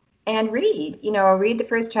 and read, read the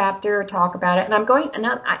first chapter or talk about it. And I'm going,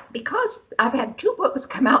 because I've had 2 books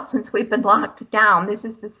come out since we've been locked down. This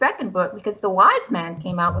is the second book because The Wise Man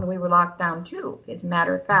came out when we were locked down too, as a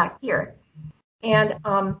matter of fact, here. And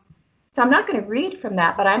so I'm not going to read from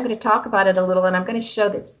that, but I'm going to talk about it a little, and I'm going to show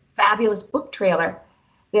this fabulous book trailer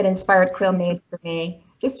that Inspired Quill made for me,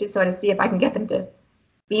 just to sort of see if I can get them to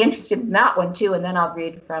be interested in that one too, and then I'll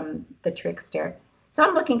read from The Trickster. So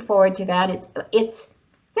I'm looking forward to that. It's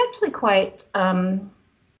actually quite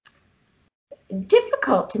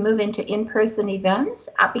difficult to move into in-person events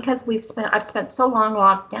because I've spent so long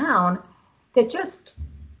locked down that just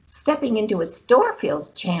stepping into a store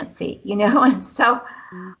feels chancy, and so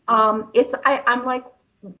I'm like,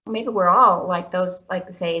 maybe we're all like those, like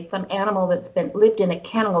say some animal that's lived in a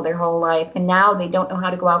kennel their whole life, and now they don't know how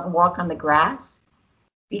to go out and walk on the grass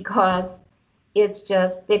because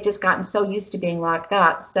they've just gotten so used to being locked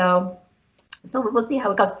up. So we'll see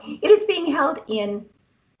how it goes. It is being held in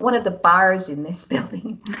one of the bars in this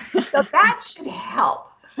building, so that should help.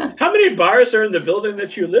 How many bars are in the building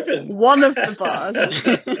that you live in? One of the bars.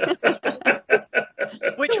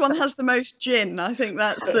 Which one has the most gin? I think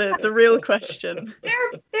that's the real question.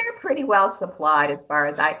 They're pretty well supplied as far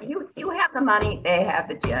as you have the money, they have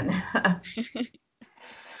the gin.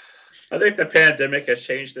 I think the pandemic has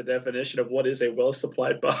changed the definition of what is a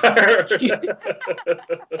well-supplied bar.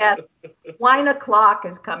 Yes, wine o'clock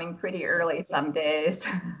is coming pretty early some days.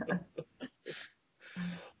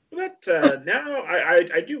 But now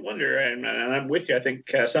I do wonder, and I'm with you. I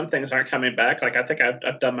think some things aren't coming back. Like I think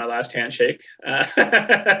I've done my last handshake. I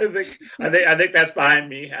think that's behind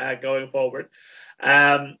me going forward.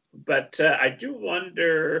 But I do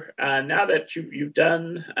wonder now that you've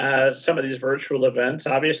done some of these virtual events.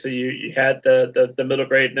 Obviously, you had the middle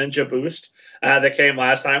grade Ninja Boost that came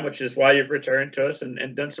last time, which is why you've returned to us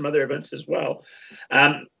and done some other events as well.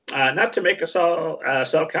 Not to make us all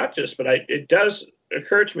self-conscious, but it does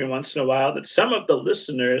occur to me once in a while that some of the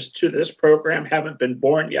listeners to this program haven't been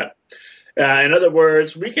born yet. In other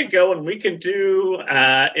words, we can go and we can do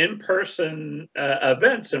in-person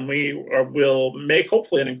events, and will make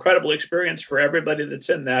hopefully an incredible experience for everybody that's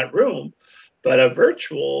in that room. But a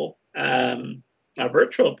virtual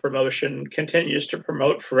promotion continues to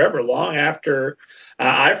promote forever, long after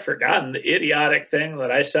I've forgotten the idiotic thing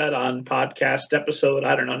that I said on podcast episode,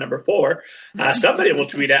 I don't know, number 4. Somebody will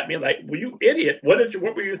tweet at me like, "Well, you idiot! What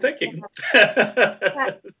were you thinking?"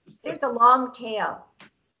 There's a long tail.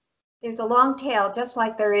 There's a long tail, just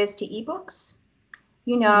like there is to ebooks.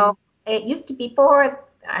 It used to be before.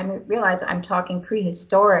 I realize I'm talking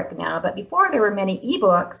prehistoric now, but before there were many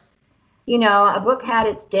ebooks. A book had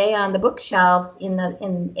its day on the bookshelves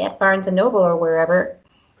at Barnes and Noble or wherever,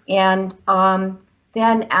 and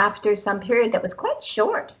then after some period that was quite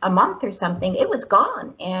short, a month or something, it was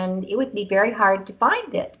gone, and it would be very hard to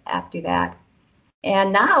find it after that.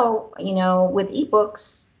 And now, with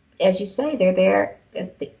ebooks, as you say, they're there.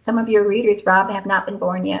 Some of your readers, Rob, have not been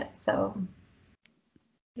born yet, so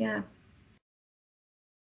yeah.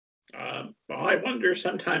 I wonder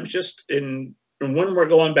sometimes just when we're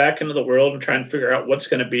going back into the world and trying to figure out what's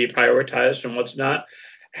going to be prioritized and what's not,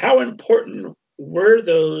 how important were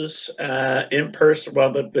those in-person?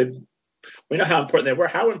 Well, but we know how important they were.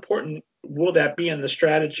 How important will that be in the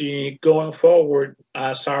strategy going forward,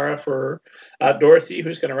 Sarah, for Dorothy,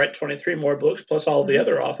 who's going to write 23 more books, plus all the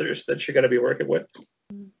other authors that you're going to be working with?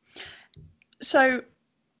 So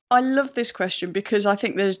I love this question because I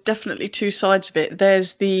think there's definitely 2 sides of it.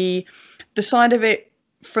 There's the side of it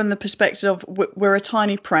from the perspective of we're a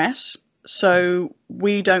tiny press, so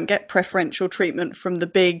we don't get preferential treatment from the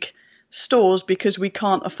big stores because we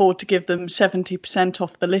can't afford to give them 70%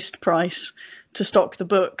 off the list price to stock the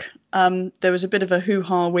book. There was a bit of a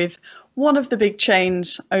hoo-ha with one of the big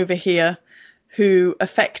chains over here who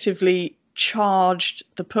effectively charged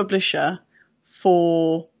the publisher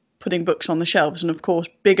for putting books on the shelves. And of course,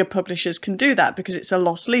 bigger publishers can do that because it's a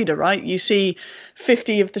loss leader, right? You see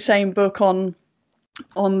 50 of the same book on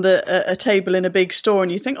a table in a big store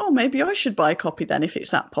and you think, oh, maybe I should buy a copy then if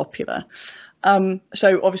it's that popular.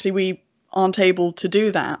 So obviously we aren't able to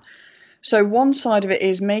do that. So one side of it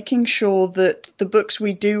is making sure that the books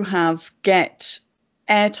we do have get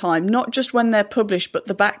airtime, not just when they're published, but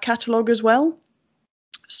the back catalogue as well.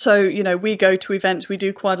 So, we go to events, we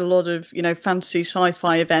do quite a lot of, fantasy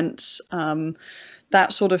sci-fi events,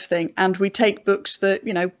 that sort of thing. And we take books that,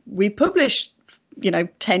 we published,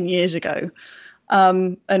 10 years ago,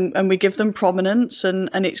 and we give them prominence and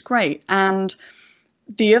it's great. And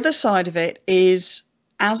the other side of it is,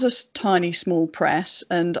 as a tiny small press,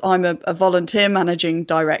 and I'm a volunteer managing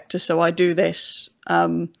director, so I do this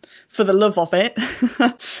for the love of it.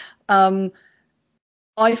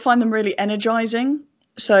 I find them really energizing.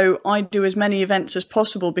 So I do as many events as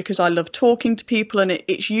possible because I love talking to people, and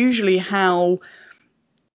it's usually how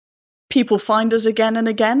people find us again and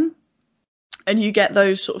again. And you get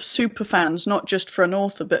those sort of super fans, not just for an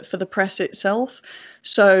author, but for the press itself.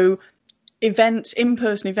 So events,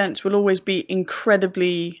 in-person events, will always be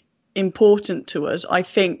incredibly important to us. I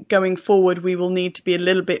think going forward, we will need to be a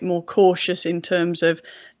little bit more cautious in terms of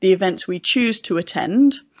the events we choose to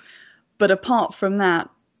attend. But apart from that,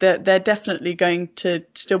 they're definitely going to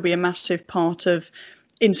still be a massive part of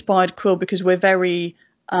Inspired Quill, because we're very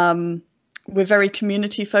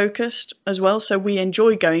community focused as well. So we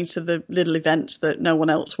enjoy going to the little events that no one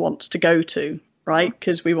else wants to go to, right?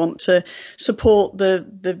 Because we want to support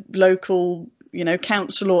the local,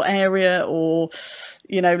 council or area, or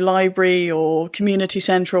library or community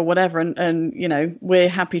centre or whatever, and we're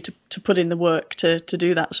happy to put in the work to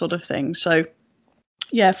do that sort of thing. So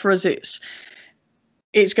yeah, for us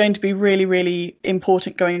it's going to be really, really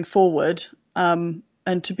important going forward. And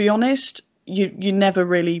to be honest, you never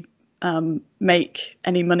really make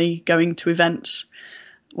any money going to events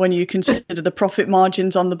when you consider the profit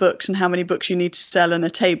margins on the books and how many books you need to sell, and a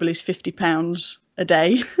table is £50 a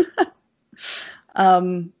day.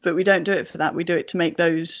 But we don't do it for that. We do it to make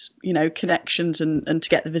those, connections and to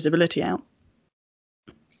get the visibility out.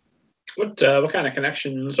 What kind of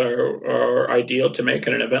connections are ideal to make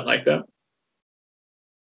at an event like that?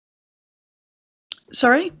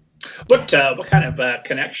 Sorry? What kind of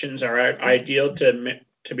connections are ideal to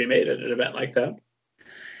be made at an event like that?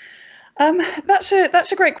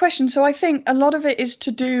 That's a great question. So I think a lot of it is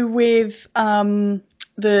to do with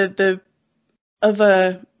the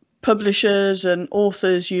other publishers and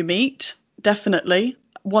authors you meet. Definitely.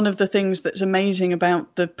 One of the things that's amazing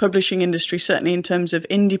about the publishing industry, certainly in terms of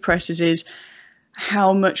indie presses, is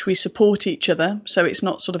how much we support each other. So it's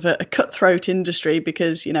not sort of a cutthroat industry,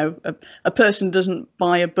 because a person doesn't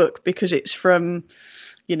buy a book because it's from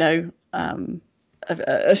a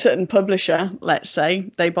certain publisher. Let's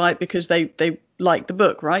say they buy it because they like the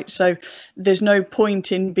book, right? So there's no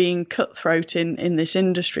point in being cutthroat in this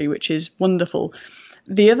industry, which is wonderful.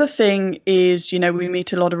 The other thing is, we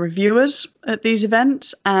meet a lot of reviewers at these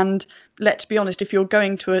events, and let's be honest, if you're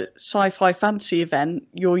going to a sci-fi fantasy event,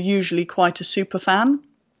 you're usually quite a super fan,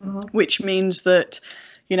 which means that,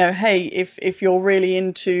 hey, if you're really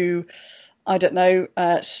into, I don't know,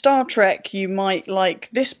 Star Trek, you might like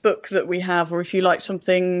this book that we have, or if you like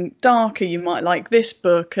something darker, you might like this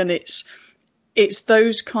book. And it's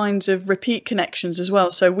those kinds of repeat connections as well.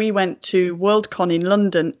 So we went to Worldcon in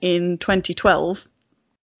London in 2012,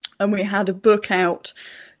 and we had a book out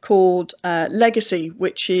called Legacy,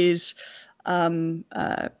 which is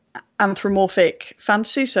anthropomorphic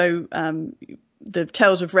fantasy, so the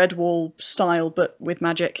Tales of Redwall style, but with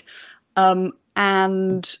magic.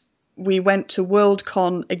 And we went to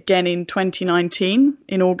Worldcon again in 2019,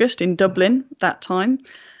 in August, in Dublin that time.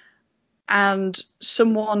 And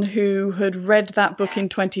someone who had read that book in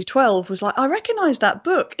 2012 was like, I recognise that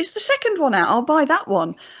book. Is the second one out? I'll buy that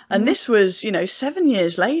one. And this was, 7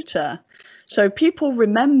 years later. So people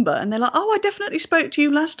remember, and they're like, oh, I definitely spoke to you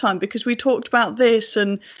last time because we talked about this,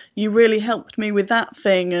 and you really helped me with that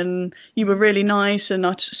thing, and you were really nice, and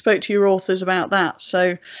I spoke to your authors about that.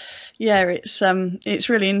 So yeah, it's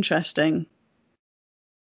really interesting.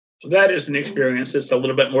 That is an experience that's a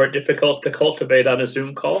little bit more difficult to cultivate on a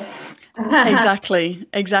Zoom call. Exactly.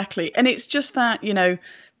 And it's just that,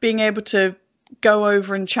 being able to go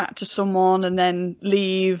over and chat to someone and then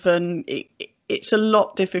leave, and it's a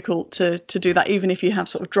lot difficult to do that, even if you have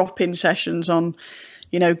sort of drop-in sessions on,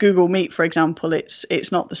 Google Meet, for example.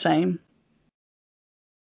 It's not the same.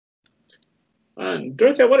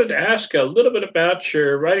 Dorothy, I wanted to ask a little bit about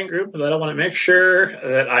your writing group, and then I want to make sure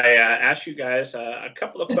that I ask you guys a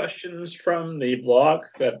couple of questions from the blog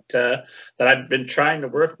that I've been trying to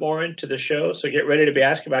work more into the show. So get ready to be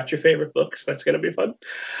asking about your favorite books. That's going to be fun.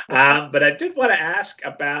 But I did want to ask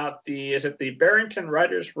about is it the Barrington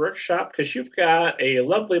Writers Workshop? Because you've got a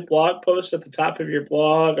lovely blog post at the top of your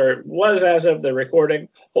blog, or it was as of the recording.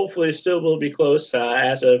 Hopefully, still will be close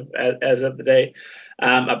as of the day.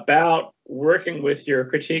 About working with your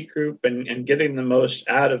critique group and getting the most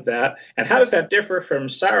out of that. And how does that differ from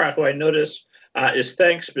Sarah, who I notice is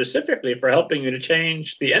thanked specifically for helping you to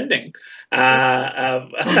change the ending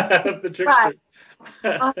of the Trickster?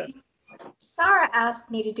 Right. Sarah asked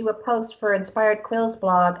me to do a post for Inspired Quills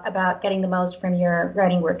blog about getting the most from your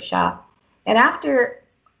writing workshop. And after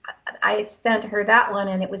I sent her that one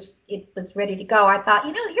and it was ready to go, I thought,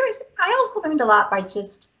 I also learned a lot by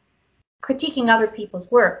just critiquing other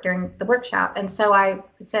people's work during the workshop. And so I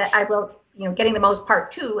said I will getting the most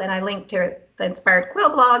part 2, and I linked to the Inspired Quill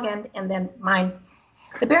blog and then mine.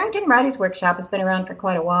 The Barrington Writers Workshop has been around for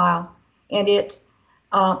quite a while, and it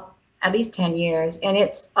at least 10 years, and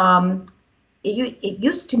it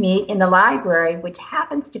used to meet in the library, which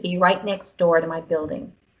happens to be right next door to my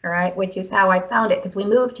building. All right, which is how I found it, because we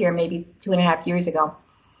moved here maybe 2.5 years ago,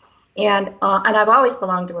 and I've always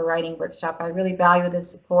belonged to a writing workshop. I really value the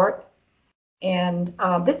support, and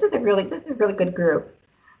this is a really good group.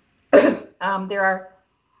 There are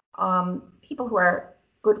people who are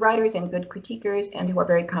good writers and good critiquers, and who are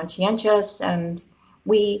very conscientious, and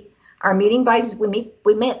we've always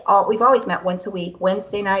met once a week,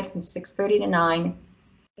 Wednesday night from 6:30 to 9,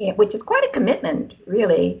 which is quite a commitment,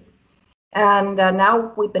 really. And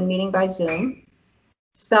now we've been meeting by Zoom.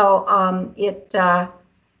 So it's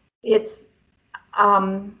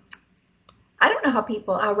I don't know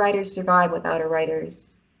how writers survive without a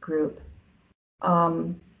writers group.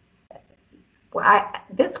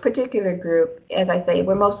 This particular group, as I say,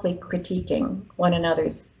 we're mostly critiquing one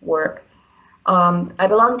another's work. I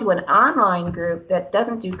belong to an online group that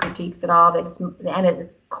doesn't do critiques at all, and it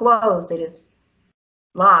is closed, it is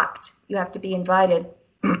locked. You have to be invited,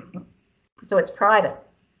 so it's private.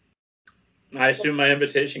 I assume my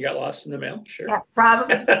invitation got lost in the mail. Sure. Yeah,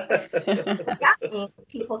 probably. That means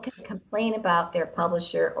people can complain about their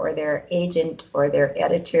publisher or their agent or their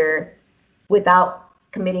editor without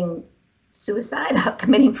committing suicide,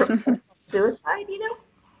 committing suicide,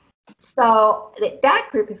 So that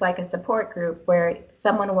group is like a support group where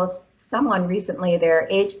someone recently their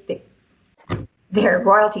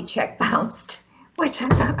royalty check bounced, which I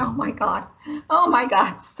thought, oh my God.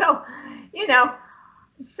 So,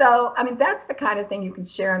 so I mean, that's the kind of thing you can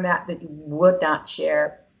share on that you would not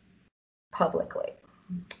share publicly,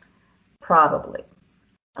 probably,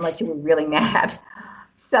 unless you were really mad.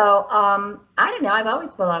 So I don't know. I've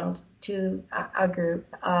always belonged to a group.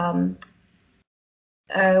 I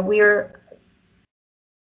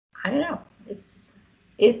don't know.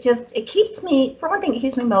 It keeps me, for one thing, it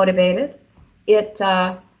keeps me motivated. It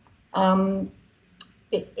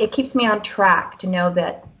keeps me on track to know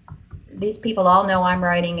that these people all know I'm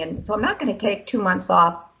writing, and so I'm not going to take 2 months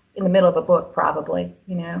off in the middle of a book, probably,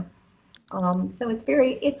 So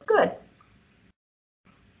it's good.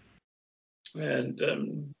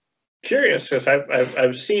 And curious, because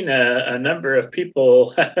I've seen a number of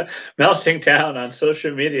people melting down on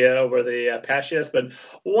social media over the past years, but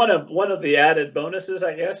one of the added bonuses,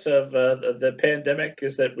 I guess, of the pandemic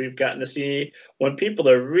is that we've gotten to see when people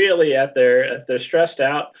are really at their stressed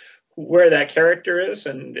out, where that character is,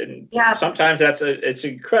 and yeah. Sometimes it's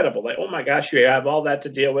incredible. Like, oh my gosh, you have all that to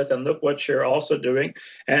deal with, and look what you're also doing,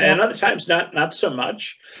 and other times not so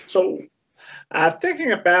much. So.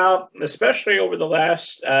 Thinking about, especially over the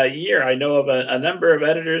last year, I know of a number of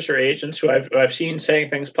editors or agents who I've seen saying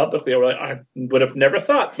things publicly. Like, I would have never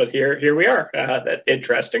thought, but here we are. That's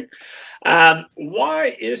interesting.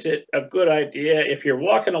 Why is it a good idea if you're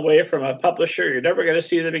walking away from a publisher, you're never going to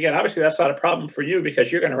see them again? Obviously, that's not a problem for you because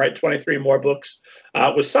you're going to write 23 more books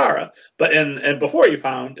with Sarah. But and before you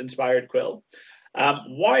found Inspired Quill.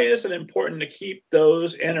 Why is it important to keep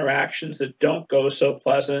those interactions that don't go so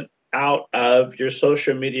pleasant out of your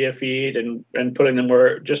social media feed and putting them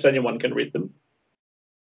where just anyone can read them?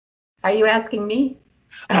 Are you asking me?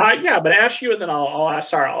 Yeah, but ask you, and then I'll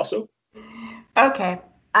ask Sarah also. Okay.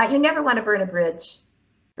 You never want to burn a bridge,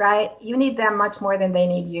 right? You need them much more than they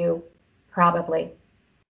need you, probably.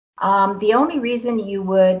 The only reason you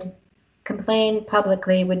would complain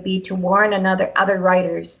publicly would be to warn other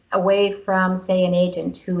writers away from, say, an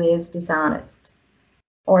agent who is dishonest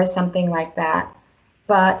or something like that.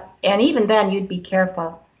 And even then, you'd be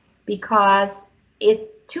careful, because it's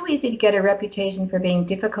too easy to get a reputation for being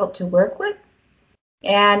difficult to work with,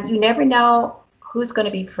 and you never know who's going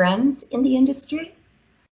to be friends in the industry.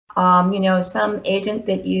 Some agent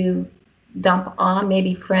that you dump on may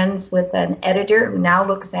be friends with an editor who now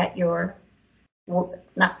looks at your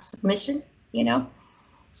submission,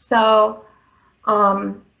 So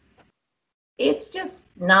it's just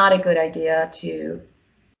not a good idea to.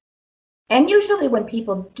 And usually when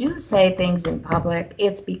people do say things in public,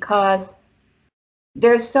 it's because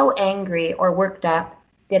they're so angry or worked up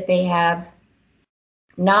that they have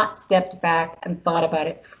not stepped back and thought about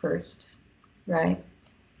it first, right?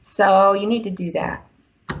 So you need to do that.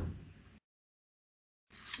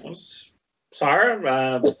 Well,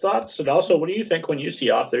 Sarah, thoughts? And also, what do you think when you see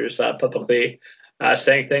authors publicly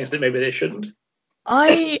saying things that maybe they shouldn't?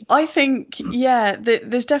 I think, yeah,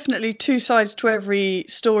 there's definitely two sides to every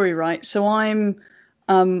story, right? So I'm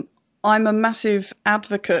a massive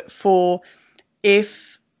advocate for,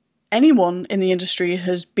 if anyone in the industry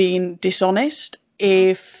has been dishonest,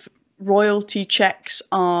 if royalty checks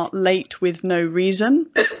are late with no reason,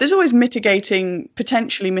 there's always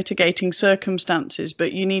potentially mitigating circumstances,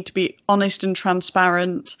 but you need to be honest and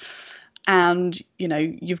transparent, and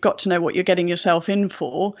you've got to know what you're getting yourself in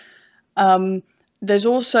for. There's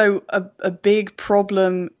also a big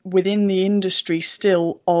problem within the industry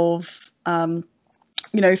still of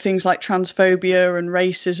things like transphobia and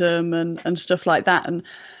racism and stuff like that. And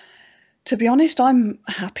to be honest, I'm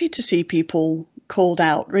happy to see people called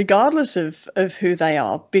out regardless of who they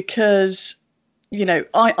are, because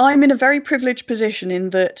I'm in a very privileged position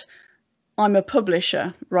in that I'm a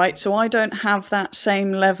publisher, right? So I don't have that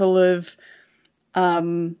same level of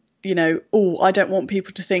I don't want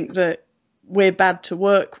people to think that I'm bad to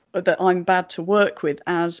work with,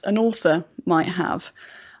 as an author might have.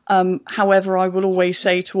 However, I will always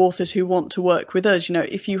say to authors who want to work with us,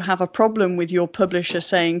 if you have a problem with your publisher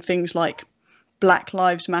saying things like Black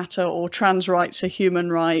Lives Matter or trans rights are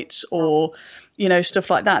human rights, or, stuff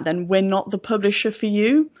like that, then we're not the publisher for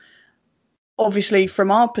you. Obviously,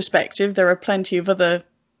 from our perspective, there are plenty of other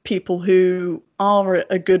people who are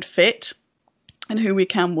a good fit and who we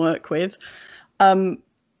can work with.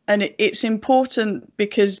 And it's important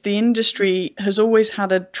because the industry has always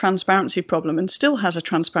had a transparency problem and still has a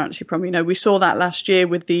transparency problem. We saw that last year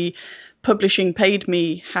with the Publishing Paid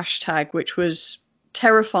Me hashtag, which was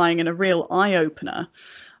terrifying and a real eye-opener.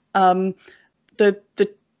 The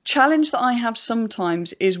challenge that I have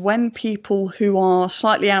sometimes is when people who are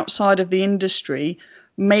slightly outside of the industry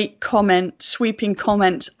make sweeping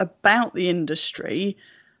comments about the industry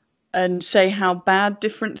and say how bad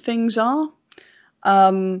different things are.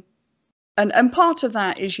 And part of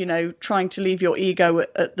that is, trying to leave your ego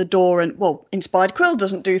at the door, and, well, Inspired Quill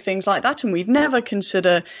doesn't do things like that, and we'd never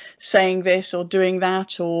consider saying this or doing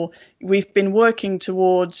that, or we've been working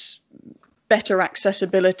towards better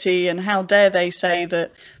accessibility, and how dare they say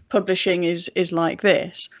that publishing is like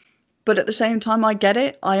this. But at the same time, I get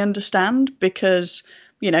it. I understand, because,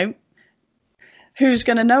 who's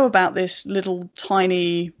going to know about this little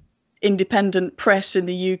tiny independent press in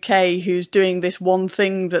the UK who's doing this one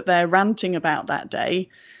thing that they're ranting about that day?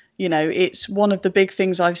 It's one of the big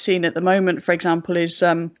things I've seen at the moment, for example, is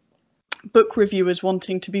book reviewers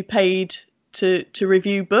wanting to be paid to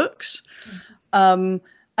review books.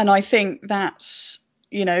 And I think that's,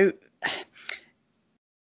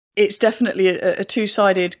 it's definitely a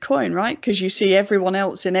two-sided coin, right? Because you see everyone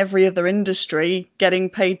else in every other industry getting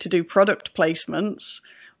paid to do product placements.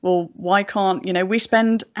 Well, why can't, we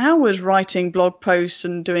spend hours writing blog posts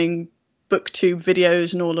and doing booktube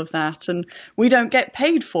videos and all of that, and we don't get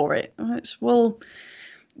paid for it. Well,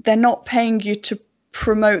 they're not paying you to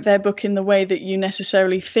promote their book in the way that you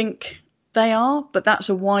necessarily think they are, but that's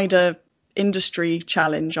a wider industry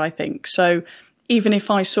challenge, I think. So even if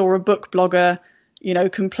I saw a book blogger,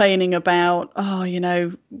 complaining about,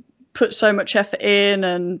 put so much effort in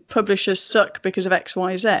and publishers suck because of X,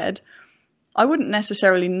 Y, Z, I wouldn't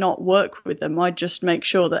necessarily not work with them. I'd just make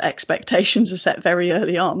sure that expectations are set very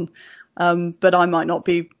early on. But I might not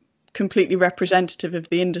be completely representative of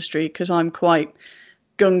the industry, because I'm quite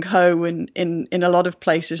gung-ho in a lot of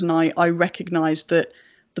places, and I recognise that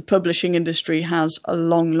the publishing industry has a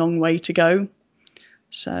long, long way to go.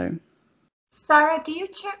 So, Sarah, do you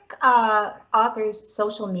check authors'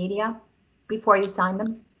 social media before you sign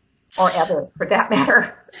them, or ever, for that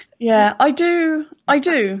matter? Yeah, I do.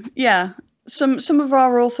 Yeah. Some of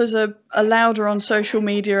our authors are louder on social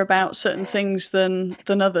media about certain things than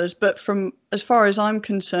others, but from as far as I'm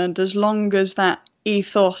concerned, as long as that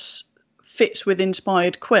ethos fits with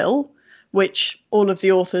Inspired Quill, which all of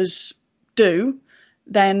the authors do,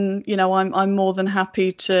 then I'm more than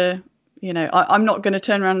happy to. I'm not going to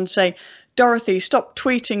turn around and say, Dorothy, stop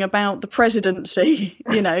tweeting about the presidency.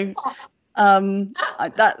 That's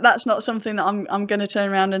not something that I'm going to turn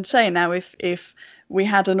around and say. Now, if we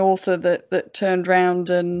had an author that turned around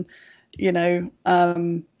and,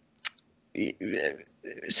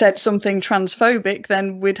 said something transphobic,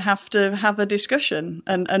 then we'd have to have a discussion,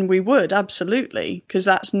 and we would, absolutely, because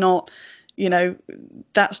that's not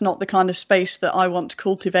the kind of space that I want to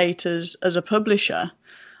cultivate as a publisher.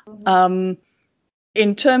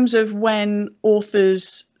 In terms of when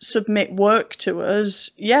authors submit work to us,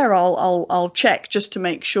 yeah, I'll check just to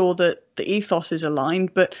make sure that the ethos is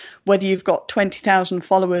aligned. But whether you've got 20,000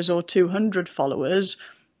 followers or 200 followers,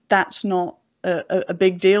 that's not a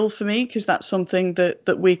big deal for me, because that's something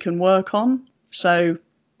that we can work on. So,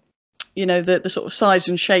 the sort of size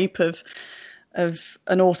and shape of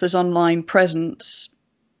an author's online presence,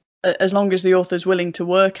 as long as the author's willing to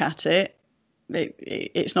work at it,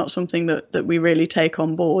 it's not something that we really take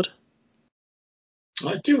on board.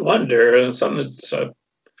 I do wonder, and something that's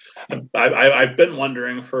I've been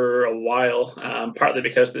wondering for a while, partly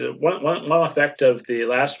because the one effect of the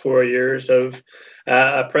last 4 years of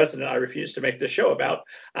a president I refuse to make the show about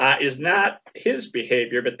is not his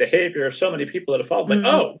behavior, but the behavior of so many people that have followed. Like,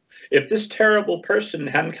 Mm. oh, if this terrible person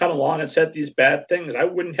hadn't come along and said these bad things, I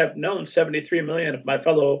wouldn't have known 73 million of my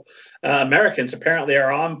fellow Americans apparently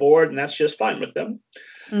are on board, and that's just fine with them.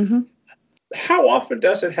 Hmm. How often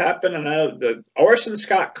does it happen? And I know the Orson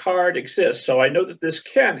Scott Card exists, so I know that this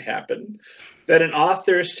can happen. That an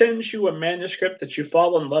author sends you a manuscript that you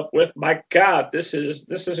fall in love with. My God, this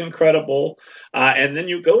is incredible. And then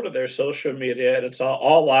you go to their social media, and it's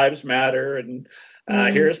all lives matter. And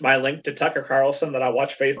here's my link to Tucker Carlson that I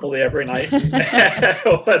watch faithfully every night, and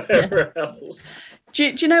whatever else. Do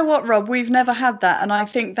you know what, Rob? We've never had that, and I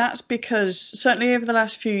think that's because certainly over the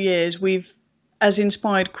last few years, we've, as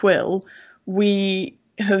Inspired Quill, we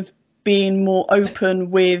have been more open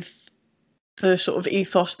with the sort of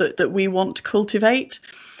ethos that we want to cultivate.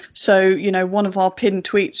 So, you know, one of our pinned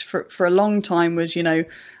tweets for a long time was, you know,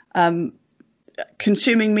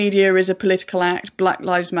 consuming media is a political act, Black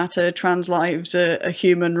Lives Matter, trans lives are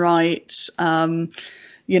human rights,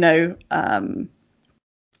 you know,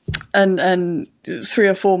 and 3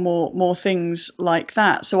 or 4 more things like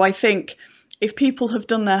that. So I think if people have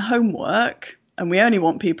done their homework, and we only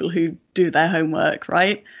want people who do their homework,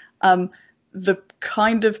 right? The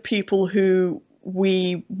kind of people who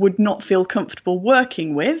we would not feel comfortable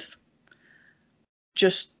working with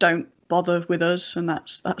just don't bother with us, and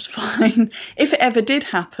that's fine. If it ever did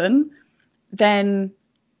happen, then,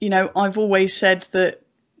 you know, I've always said that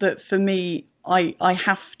for me, I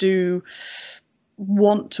have to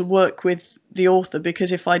want to work with the author,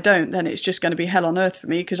 because if I don't, then it's just going to be hell on earth for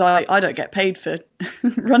me, because I don't get paid for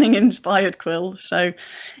running Inspired Quill. So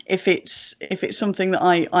if it's something that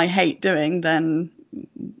I hate doing, then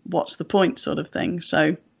what's the point, sort of thing.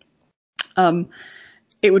 So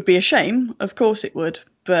it would be a shame, of course it would,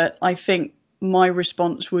 but I think my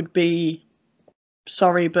response would be,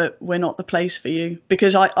 sorry, but we're not the place for you,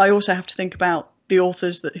 because I also have to think about the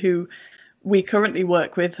authors who we currently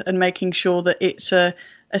work with, and making sure that it's a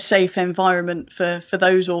safe environment for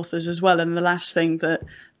those authors as well. And the last thing that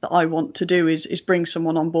I want to do is bring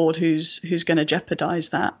someone on board who's going to jeopardize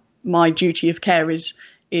that. My duty of care is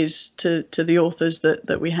to the authors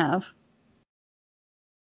that we have.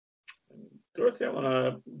 Dorothy, I want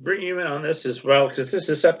to bring you in on this as well, because this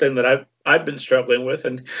is something that I've been struggling with,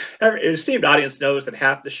 and every esteemed audience knows that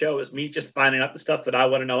half the show is me just finding out the stuff that I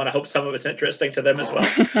want to know, and I hope some of it's interesting to them as well.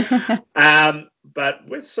 But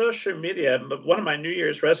with social media, one of my New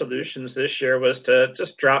Year's resolutions this year was to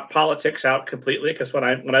just drop politics out completely, because when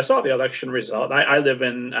I saw the election result, I live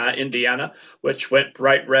in Indiana, which went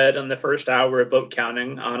bright red on the first hour of vote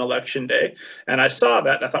counting on election day, and I saw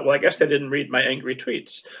that, and I thought, well, I guess they didn't read my angry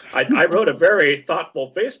tweets. I wrote a very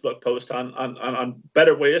thoughtful Facebook post on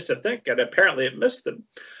better ways to think, and apparently it missed them.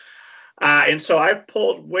 And so I've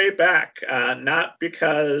pulled way back, not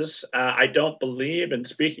because I don't believe in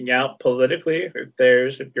speaking out politically.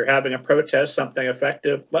 If you're having a protest, something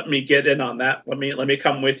effective, let me get in on that. Let me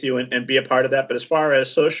come with you and be a part of that. But as far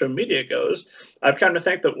as social media goes, I've come to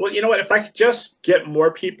think that, well, you know what? If I could just get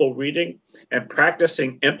more people reading and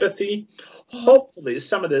practicing empathy, hopefully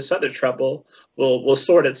some of this other trouble will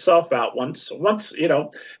sort itself out once, you know,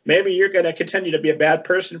 maybe you're going to continue to be a bad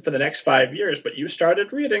person for the next 5 years, but you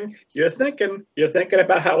started reading, you're thinking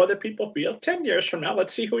about how other people feel 10 years from now.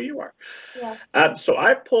 Let's see who you are. Yeah. So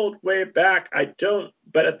I pulled way back.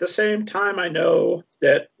 But at the same time, I know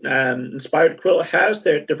that Inspired Quill has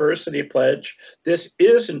their diversity pledge. This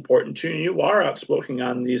is important to you. You are outspoken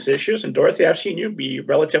on these issues. And Dorothy, I've seen you be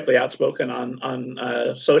relatively outspoken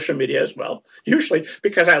on social media as well, usually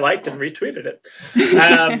because I liked and retweeted it.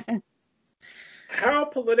 How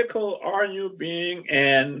political are you being,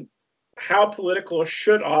 and how political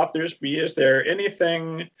should authors be? Is there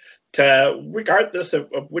anything regardless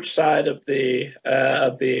of which side of the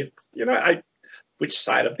which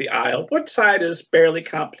side of the aisle, what side is barely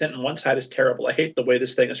competent and one side is terrible? I hate the way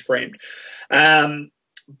this thing is framed.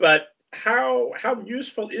 But how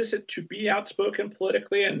useful is it to be outspoken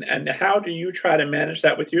politically, and how do you try to manage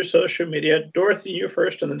that with your social media? Dorothy, you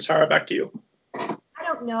first, and then Sarah, back to you. I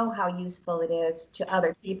don't know how useful it is to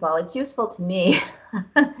other people. It's useful to me.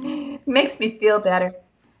 It makes me feel better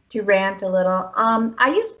to rant a little.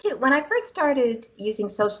 I used to, when I first started using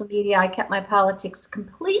social media, I kept my politics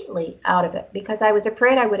completely out of it because I was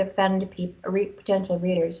afraid I would offend potential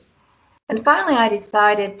readers. And finally, I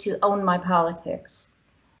decided to own my politics.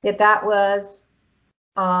 That was,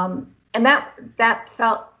 and that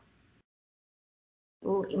felt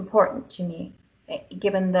important to me.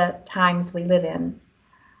 given the times we live in.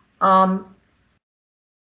 As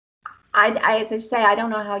I say, I don't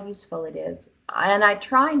know how useful it is, and I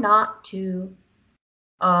try not to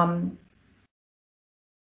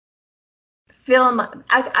film.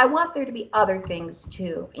 I want there to be other things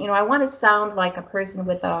too. You know, I want to sound like a person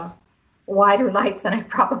with a wider life than I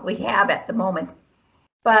probably have at the moment.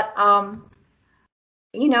 But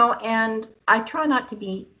you know, and I try not to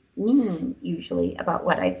be mean usually about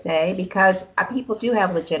what I say, because people do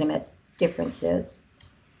have legitimate differences,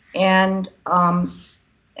 and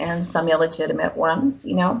some illegitimate ones,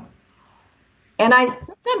 you know. And I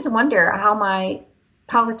sometimes wonder how my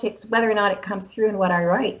politics, whether or not it comes through in what I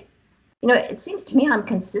write. You know, it seems to me I'm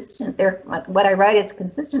consistent there. What I write is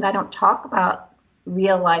consistent. I don't talk about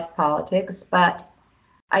real life politics, but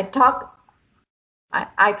I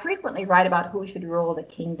frequently write about who should rule the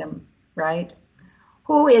kingdom, right?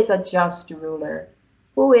 Who is a just ruler?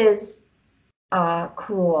 Who is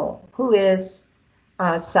cruel? Who is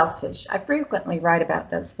selfish? I frequently write about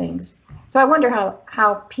those things. So I wonder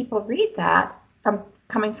how people read that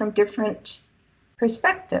coming from different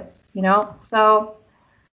perspectives, you know? So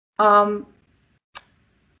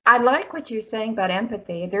I like what you're saying about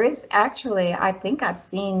empathy. There is actually, I think I've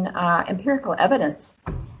seen empirical evidence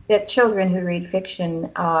that children who read fiction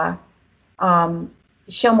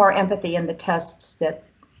show more empathy in the tests that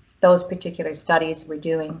those particular studies were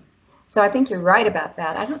doing. So I think you're right about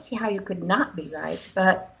that. I don't see how you could not be right,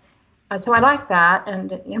 but so I like that,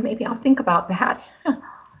 and you know, maybe I'll think about that.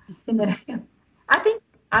 And then I think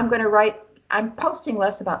I'm going to write. I'm posting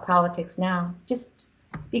less about politics now, just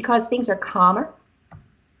because things are calmer.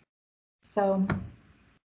 So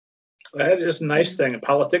that is a nice thing.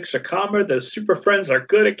 Politics are calmer. The super friends are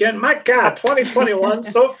good again. My God, 2021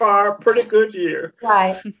 so far, pretty good year.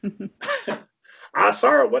 right.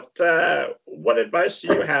 Sarah, what advice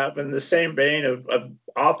do you have in the same vein of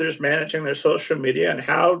authors managing their social media,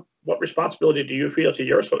 and what responsibility do you feel to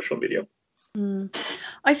your social media?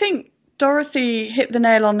 I think Dorothy hit the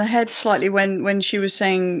nail on the head slightly when she was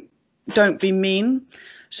saying, don't be mean.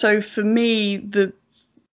 So for me,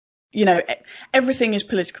 you know, everything is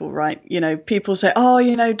political, right? You know, people say, oh,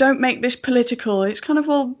 you know, don't make this political. It's kind of,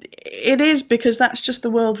 well, it is, because that's just the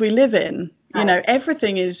world we live in. You know,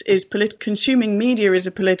 everything is political. Consuming media is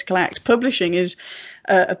a political act. Publishing is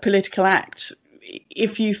a political act.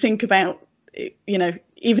 If you think about, you know,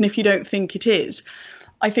 even if you don't think it is,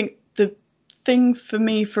 I think the thing for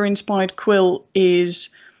me for Inspired Quill is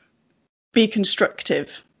be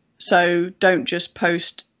constructive. So don't just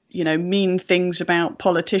post, you know, mean things about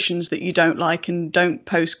politicians that you don't like, and don't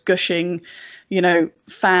post gushing, you know,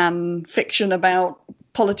 fan fiction about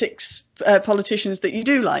politicians that you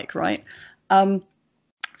do like, right?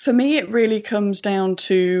 For me, it really comes down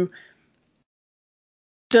to,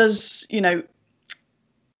 you know,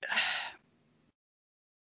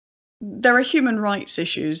 there are human rights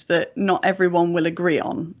issues that not everyone will agree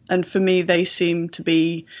on. And for me, they seem to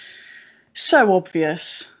be so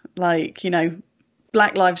obvious, like, you know,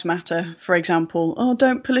 Black Lives Matter, for example. Oh,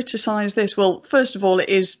 don't politicize this. Well, first of all, it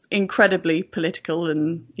is incredibly political,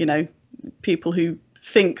 and, you know, people who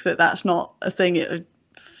think that that's not a thing, it,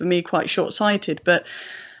 for me, quite short-sighted. But,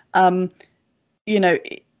 you know,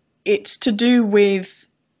 it's to do with,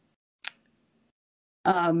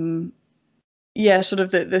 yeah, sort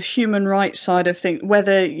of the human rights side of things,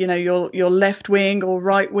 whether, you know, you're left wing or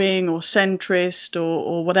right wing or centrist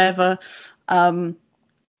or whatever.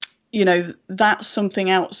 You know, that's something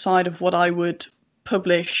outside of what I would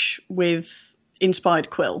publish with Inspired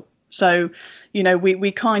Quill. So, you know,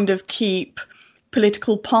 we kind of keep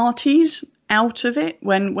political parties out of it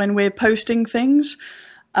when we're posting things.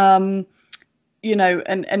 You know,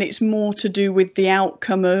 and it's more to do with the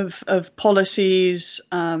outcome of policies,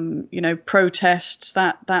 you know, protests,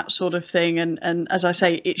 that sort of thing. And as I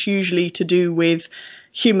say, it's usually to do with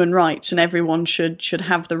human rights, and everyone should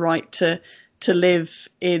have the right to live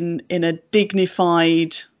in a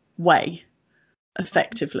dignified way,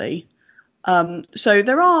 effectively. So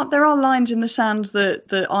there are lines in the sand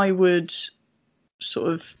that I would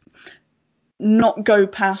sort of not go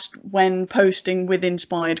past when posting with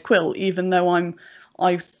Inspired Quill, even though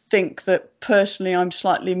I think that personally I'm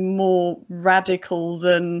slightly more radical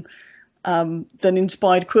than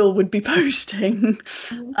Inspired Quill would be posting.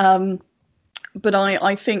 But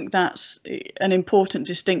I think that's an important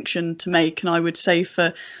distinction to make, and I would say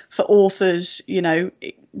for authors, you know,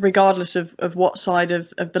 regardless of what side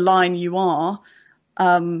of the line you are,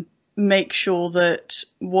 make sure that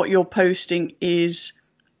what you're posting is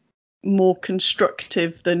more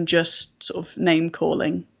constructive than just sort of name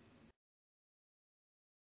calling.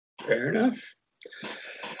 Fair enough.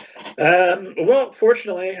 Well,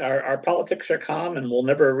 fortunately, our politics are calm and will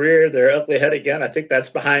never rear their ugly head again. I think that's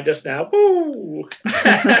behind us now. Woo!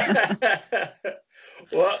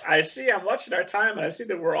 Well, I see I'm watching our time, and I see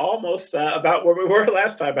that we're almost about where we were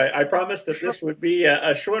last time. I promised that this would be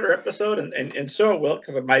a shorter episode, and so it will,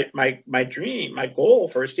 because my dream, my goal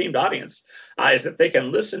for esteemed audience is that they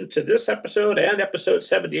can listen to this episode and episode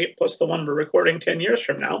 78 plus the one we're recording 10 years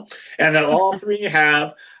from now, and that all three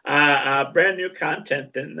have brand new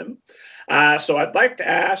content in them. So I'd like to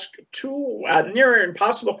ask two near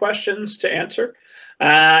impossible questions to answer,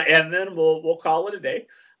 and then we'll call it a day.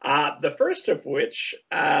 The first of which,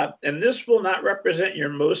 and this will not represent your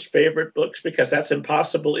most favorite books because that's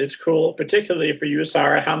impossible. It's cruel, particularly for you,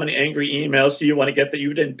 Sarah. How many angry emails do you want to get that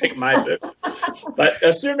you didn't pick my book? But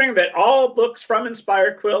assuming that all books from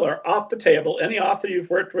Inspired Quill are off the table, any author you've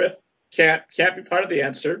worked with can't be part of the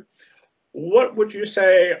answer. What would you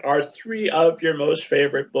say are three of your most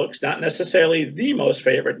favorite books? Not necessarily the most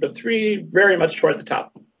favorite, but three very much toward the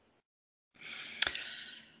top.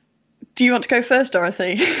 Do you want to go first,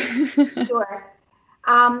 Dorothy? Sure.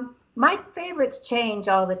 My favorites change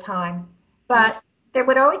all the time, but there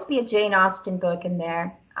would always be a Jane Austen book in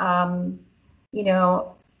there. You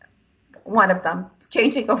know, one of them,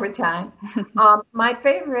 changing over time. My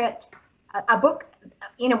favorite, a book,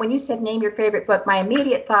 you know, when you said name your favorite book, my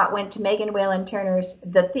immediate thought went to Megan Whalen Turner's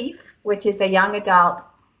The Thief, which is a young adult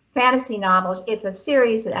fantasy novels. It's a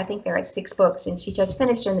series, I think there are 6 books, and she just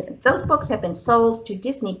finished, and those books have been sold to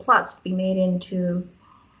Disney Plus to be made into,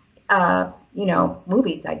 you know,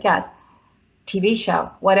 movies, I guess, TV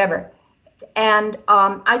show, whatever. And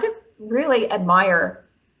I just really admire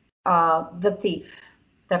The Thief,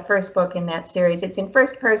 the first book in that series. It's in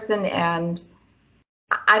first person, and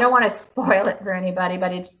I don't want to spoil it for anybody,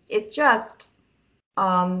 but it just,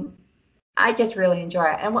 I just really enjoy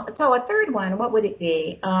it. And so a third one, what would it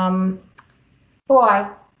be? Boy,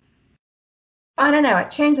 I don't know. It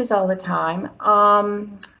changes all the time.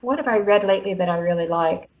 What have I read lately that I really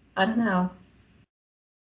like? I don't know.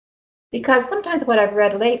 Because sometimes what I've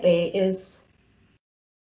read lately is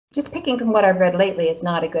just picking from what I've read lately is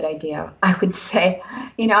not a good idea, I would say.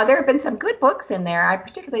 You know, there have been some good books in there.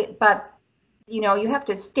 But, you know, you have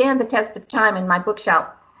to stand the test of time in my bookshelf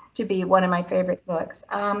to be one of my favorite books.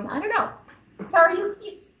 I don't know. Sorry,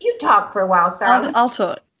 you talk for a while, Sarah. I'll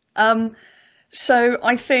talk. So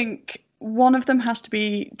I think one of them has to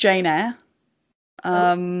be Jane Eyre.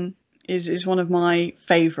 Is one of my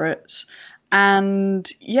favorites. And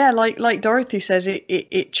yeah, like Dorothy says,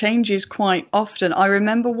 it changes quite often. I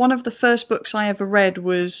remember one of the first books I ever read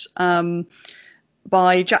was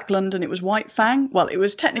by Jack London. It was White Fang. Well, it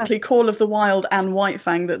was technically Call of the Wild and White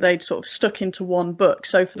Fang that they'd sort of stuck into one book.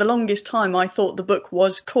 So for the longest time, I thought the book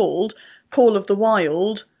was called Call of the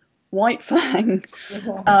Wild, White Fang.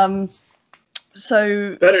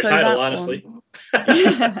 So better title, honestly.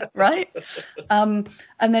 Yeah, right. And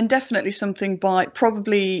then definitely something by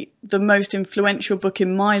probably the most influential book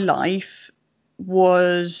in my life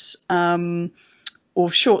was,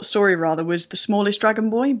 or short story rather, was The Smallest Dragon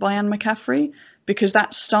Boy by Anne McCaffrey, because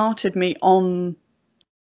that started me on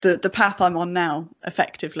the path I'm on now.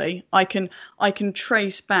 Effectively, I can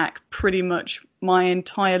trace back pretty much my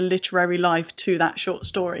entire literary life to that short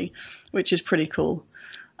story, which is pretty cool.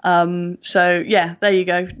 So yeah, there you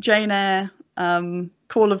go. Jane Eyre,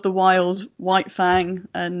 Call of the Wild, White Fang,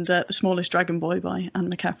 and The Smallest Dragon Boy by Anne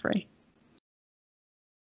McCaffrey.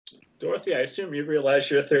 Dorothy, I assume you realize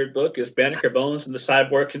your third book is Banneker Bones and the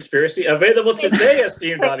Cyborg Conspiracy, available today,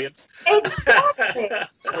 esteemed audience. Exactly.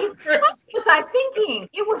 What was I thinking?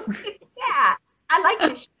 It was that. I like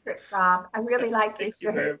your shirt, Rob. I really like your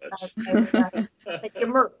shirt. Thank you very much. Like your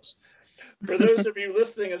merch. For those of you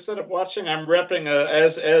listening instead of watching, I'm repping,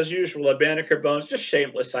 as usual, a Banneker Bones. Just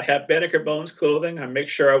shameless. I have Banneker Bones clothing. I make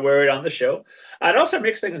sure I wear it on the show. It also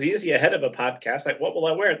makes things easy ahead of a podcast. Like, what will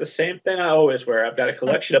I wear? The same thing I always wear. I've got a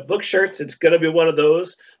collection of book shirts. It's going to be one of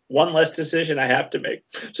those. One less decision I have to make.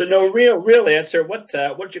 So no real answer. What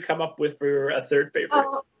did you come up with for a third favorite?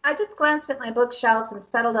 Oh, I just glanced at my bookshelves and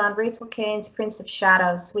settled on Rachel Cain's Prince of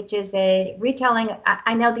Shadows, which is a retelling.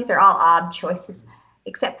 I know these are all odd choices,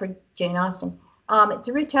 except for Jane Austen. It's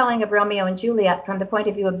a retelling of Romeo and Juliet from the point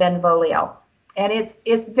of view of Benvolio, and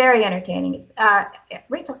it's very entertaining.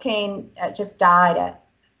 Rachel Cain just died a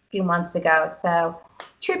few months ago, so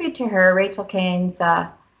tribute to her, Rachel Cain's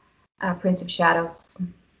Prince of Shadows.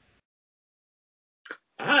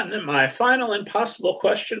 And then my final impossible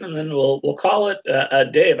question, and then we'll call it a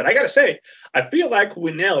day. But I got to say, I feel like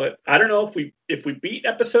we nailed it. I don't know if we beat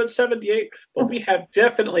episode 78, but we have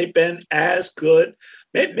definitely been as good,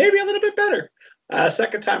 maybe a little bit better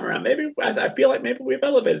second time around, maybe I feel like maybe we've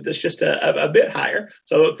elevated this just a bit higher.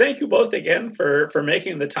 So thank you both again for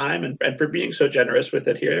making the time and for being so generous with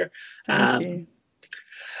it here. Thank you.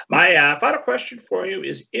 My final question for you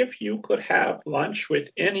is, if you could have lunch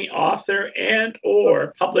with any author and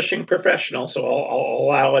or publishing professional, so I'll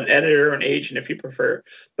allow an editor or an agent if you prefer,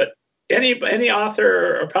 but any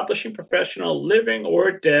author or publishing professional, living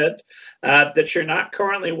or dead, that you're not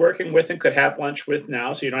currently working with and could have lunch with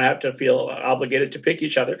now, so you don't have to feel obligated to pick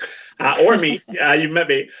each other, or me, you met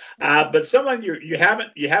me, but someone you haven't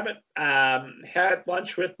had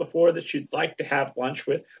lunch with before that you'd like to have lunch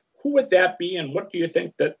with. Who would that be, and what do you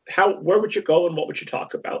think where would you go and what would you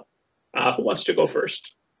talk about? Who wants to go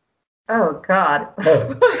first? Oh, God.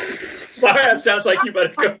 Sorry, it sounds like you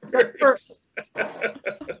better go first.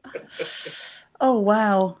 Oh,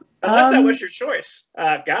 wow. Unless that was your choice.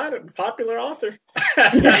 God, a popular author.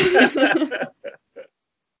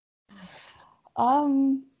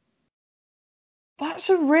 That's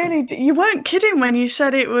a really, you weren't kidding when you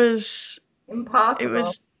said it was impossible. It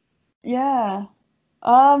was, yeah.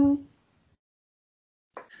 I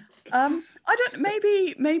don't.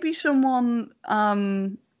 Maybe someone.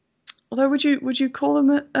 Although, would you call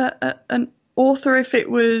them an author if it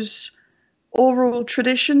was oral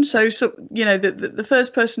tradition? So the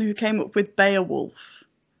first person who came up with Beowulf.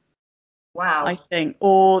 Wow. I think,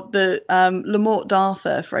 or the Le Morte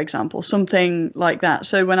d'Arthur, for example, something like that.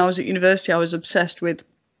 So when I was at university, I was obsessed with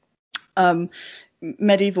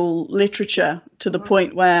medieval literature to the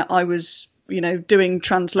point where I was doing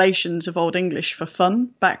translations of Old English for fun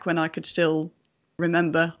back when I could still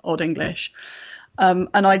remember Old English. And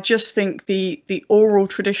I just think the oral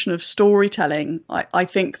tradition of storytelling, I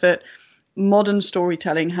think that modern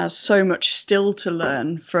storytelling has so much still to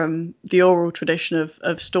learn from the oral tradition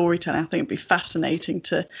of storytelling. I think it'd be fascinating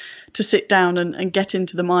to sit down and get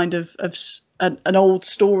into the mind of an old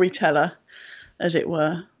storyteller, as it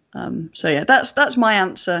were. So yeah, that's my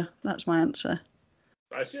answer. That's my answer.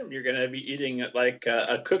 I assume you're going to be eating at like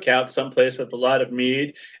a cookout someplace with a lot of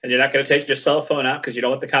mead, and you're not going to take your cell phone out because you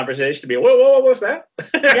don't want the conversation to be, whoa, what was that?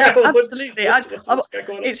 Yeah, absolutely. What's going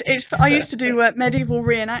on? I used to do medieval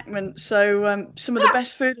reenactment, so some of the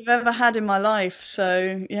best food I've ever had in my life.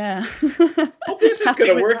 So yeah. Well, this is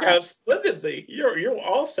going to work out splendidly. You're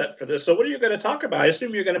all set for this. So what are you going to talk about? I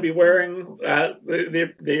assume you're going to be wearing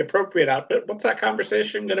the appropriate outfit. What's that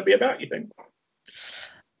conversation going to be about, you think?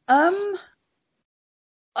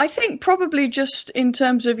 I think probably just in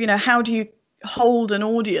terms of, how do you hold an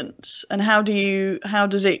audience, and how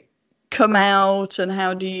does it come out, and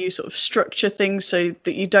how do you sort of structure things so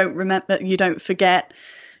that you don't remember, that you don't forget,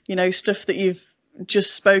 stuff that you've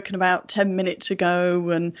just spoken about 10 minutes ago.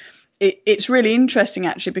 And it's really interesting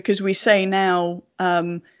actually, because we say now,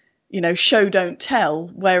 show don't tell,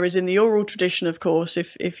 whereas in the oral tradition, of course,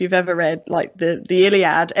 if you've ever read like the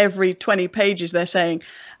Iliad, every 20 pages they're saying,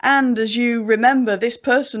 and as you remember, this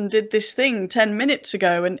person did this thing 10 minutes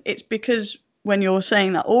ago. And it's because when you're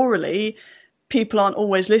saying that orally, people aren't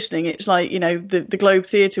always listening. It's like, the Globe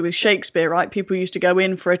Theatre with Shakespeare, right? People used to go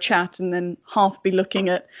in for a chat and then half be looking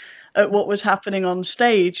at what was happening on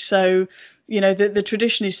stage. So, the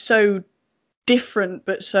tradition is so different,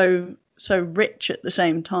 but so rich at the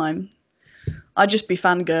same time. I'd just be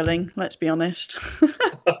fangirling, let's be honest.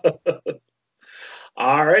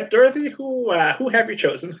 All right, Dorothy, who have you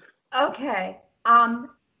chosen? Okay. I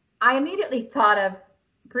immediately thought of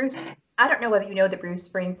Bruce. I don't know whether you know the Bruce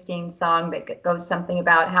Springsteen song that goes something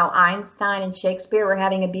about how Einstein and Shakespeare were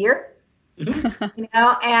having a beer. Mm-hmm.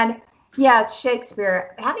 And yes,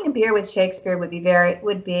 Shakespeare, having a beer with Shakespeare would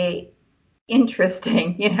be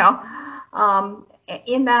interesting,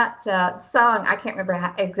 In that song, I can't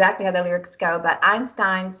remember exactly how the lyrics go, but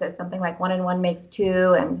Einstein says something like 1 and 1 makes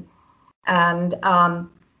 2, and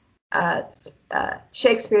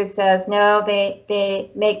Shakespeare says, no,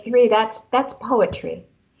 they make 3. That's poetry,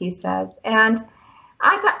 he says. And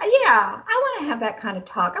I thought, yeah, I want to have that kind of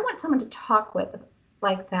talk. I want someone to talk with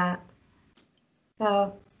like that.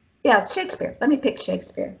 So, yeah, it's Shakespeare. Let me pick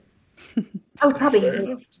Shakespeare. I would probably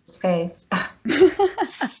hate his face.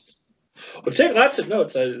 Well, take lots of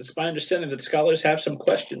notes. It's my understanding that scholars have some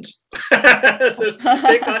questions. So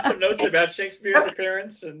take lots of notes about Shakespeare's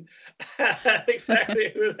appearance and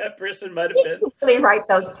exactly who that person might have been. Really write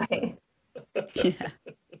those plays. Yeah.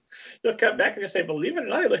 You'll come back and you'll say, believe it or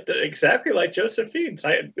not, I looked exactly like Josephine.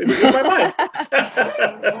 It was in my mind.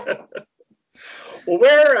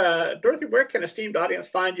 Well, Dorothy, where can esteemed audience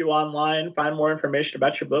find you online, find more information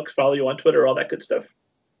about your books, follow you on Twitter, all that good stuff?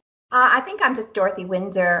 I think I'm just Dorothy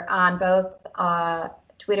Windsor on both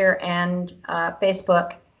Twitter and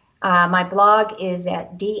Facebook. My blog is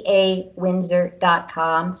at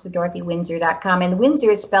dawindsor.com, so DorothyWindsor.com, and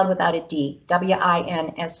Windsor is spelled without a D,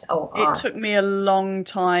 Winsor. It took me a long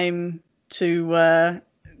time to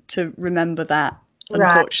remember that,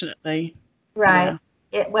 unfortunately. Right.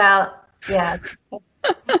 Yeah. Yeah.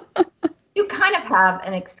 You kind of have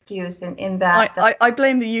an excuse in that. I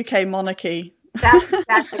blame the UK monarchy.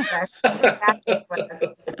 That's exactly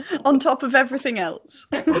what on top of everything else.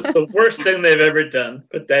 It's the worst thing they've ever done.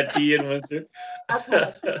 Put that D in Windsor.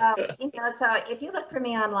 Okay. So if you look for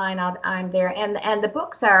me online, I'm there. And the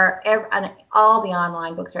books are, all the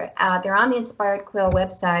online books are, they're on the Inspired Quill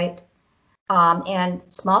website. And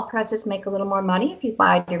small presses make a little more money if you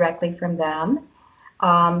buy directly from them.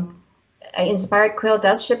 Inspired Quill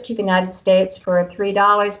does ship to the United States for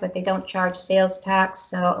 $3, but they don't charge sales tax.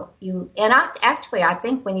 So I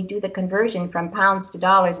think when you do the conversion from pounds to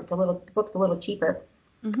dollars, the book's a little cheaper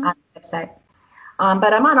on the website.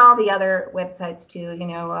 But I'm on all the other websites too,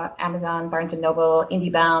 Amazon, Barnes & Noble,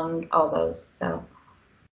 IndieBound, all those. So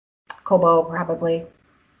Kobo probably.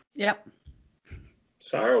 Yep.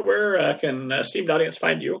 Sarah, where can esteemed audience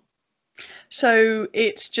find you? So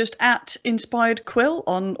it's just at Inspired Quill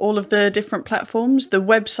on all of the different platforms. The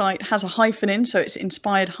website has a hyphen in, so it's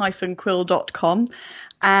inspired-quill.com.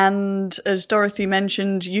 And as Dorothy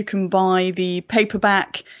mentioned, you can buy the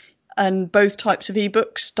paperback and both types of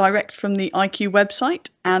ebooks direct from the IQ website.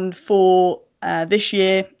 And for this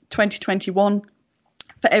year, 2021,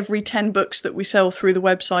 for every 10 books that we sell through the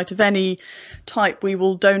website of any type, we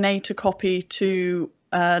will donate a copy to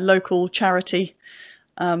a local charity.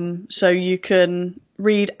 So you can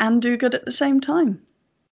read and do good at the same time.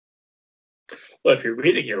 Well, if you're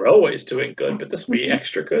reading, you're always doing good, but this will be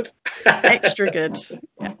extra good. Extra good.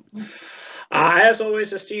 Yeah. As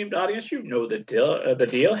always, esteemed audience, you know the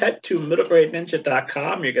deal. Head to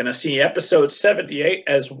middlegradeninja.com. You're going to see episode 78,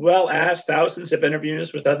 as well as thousands of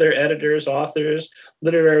interviews with other editors, authors,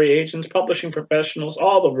 literary agents, publishing professionals,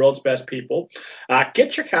 all the world's best people.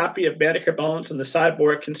 Get your copy of Banneker Bones and the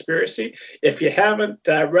Cyborg Conspiracy. If you haven't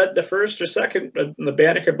read the first or second of the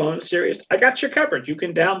Banneker Bones series, I got you covered. You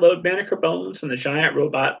can download Banneker Bones and the Giant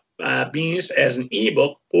Robot Bees as an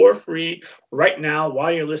ebook for free right now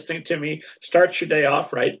while you're listening to me. Start your day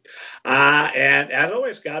off right. And as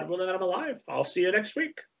always, God willing that I'm alive, I'll see you next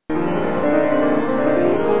week.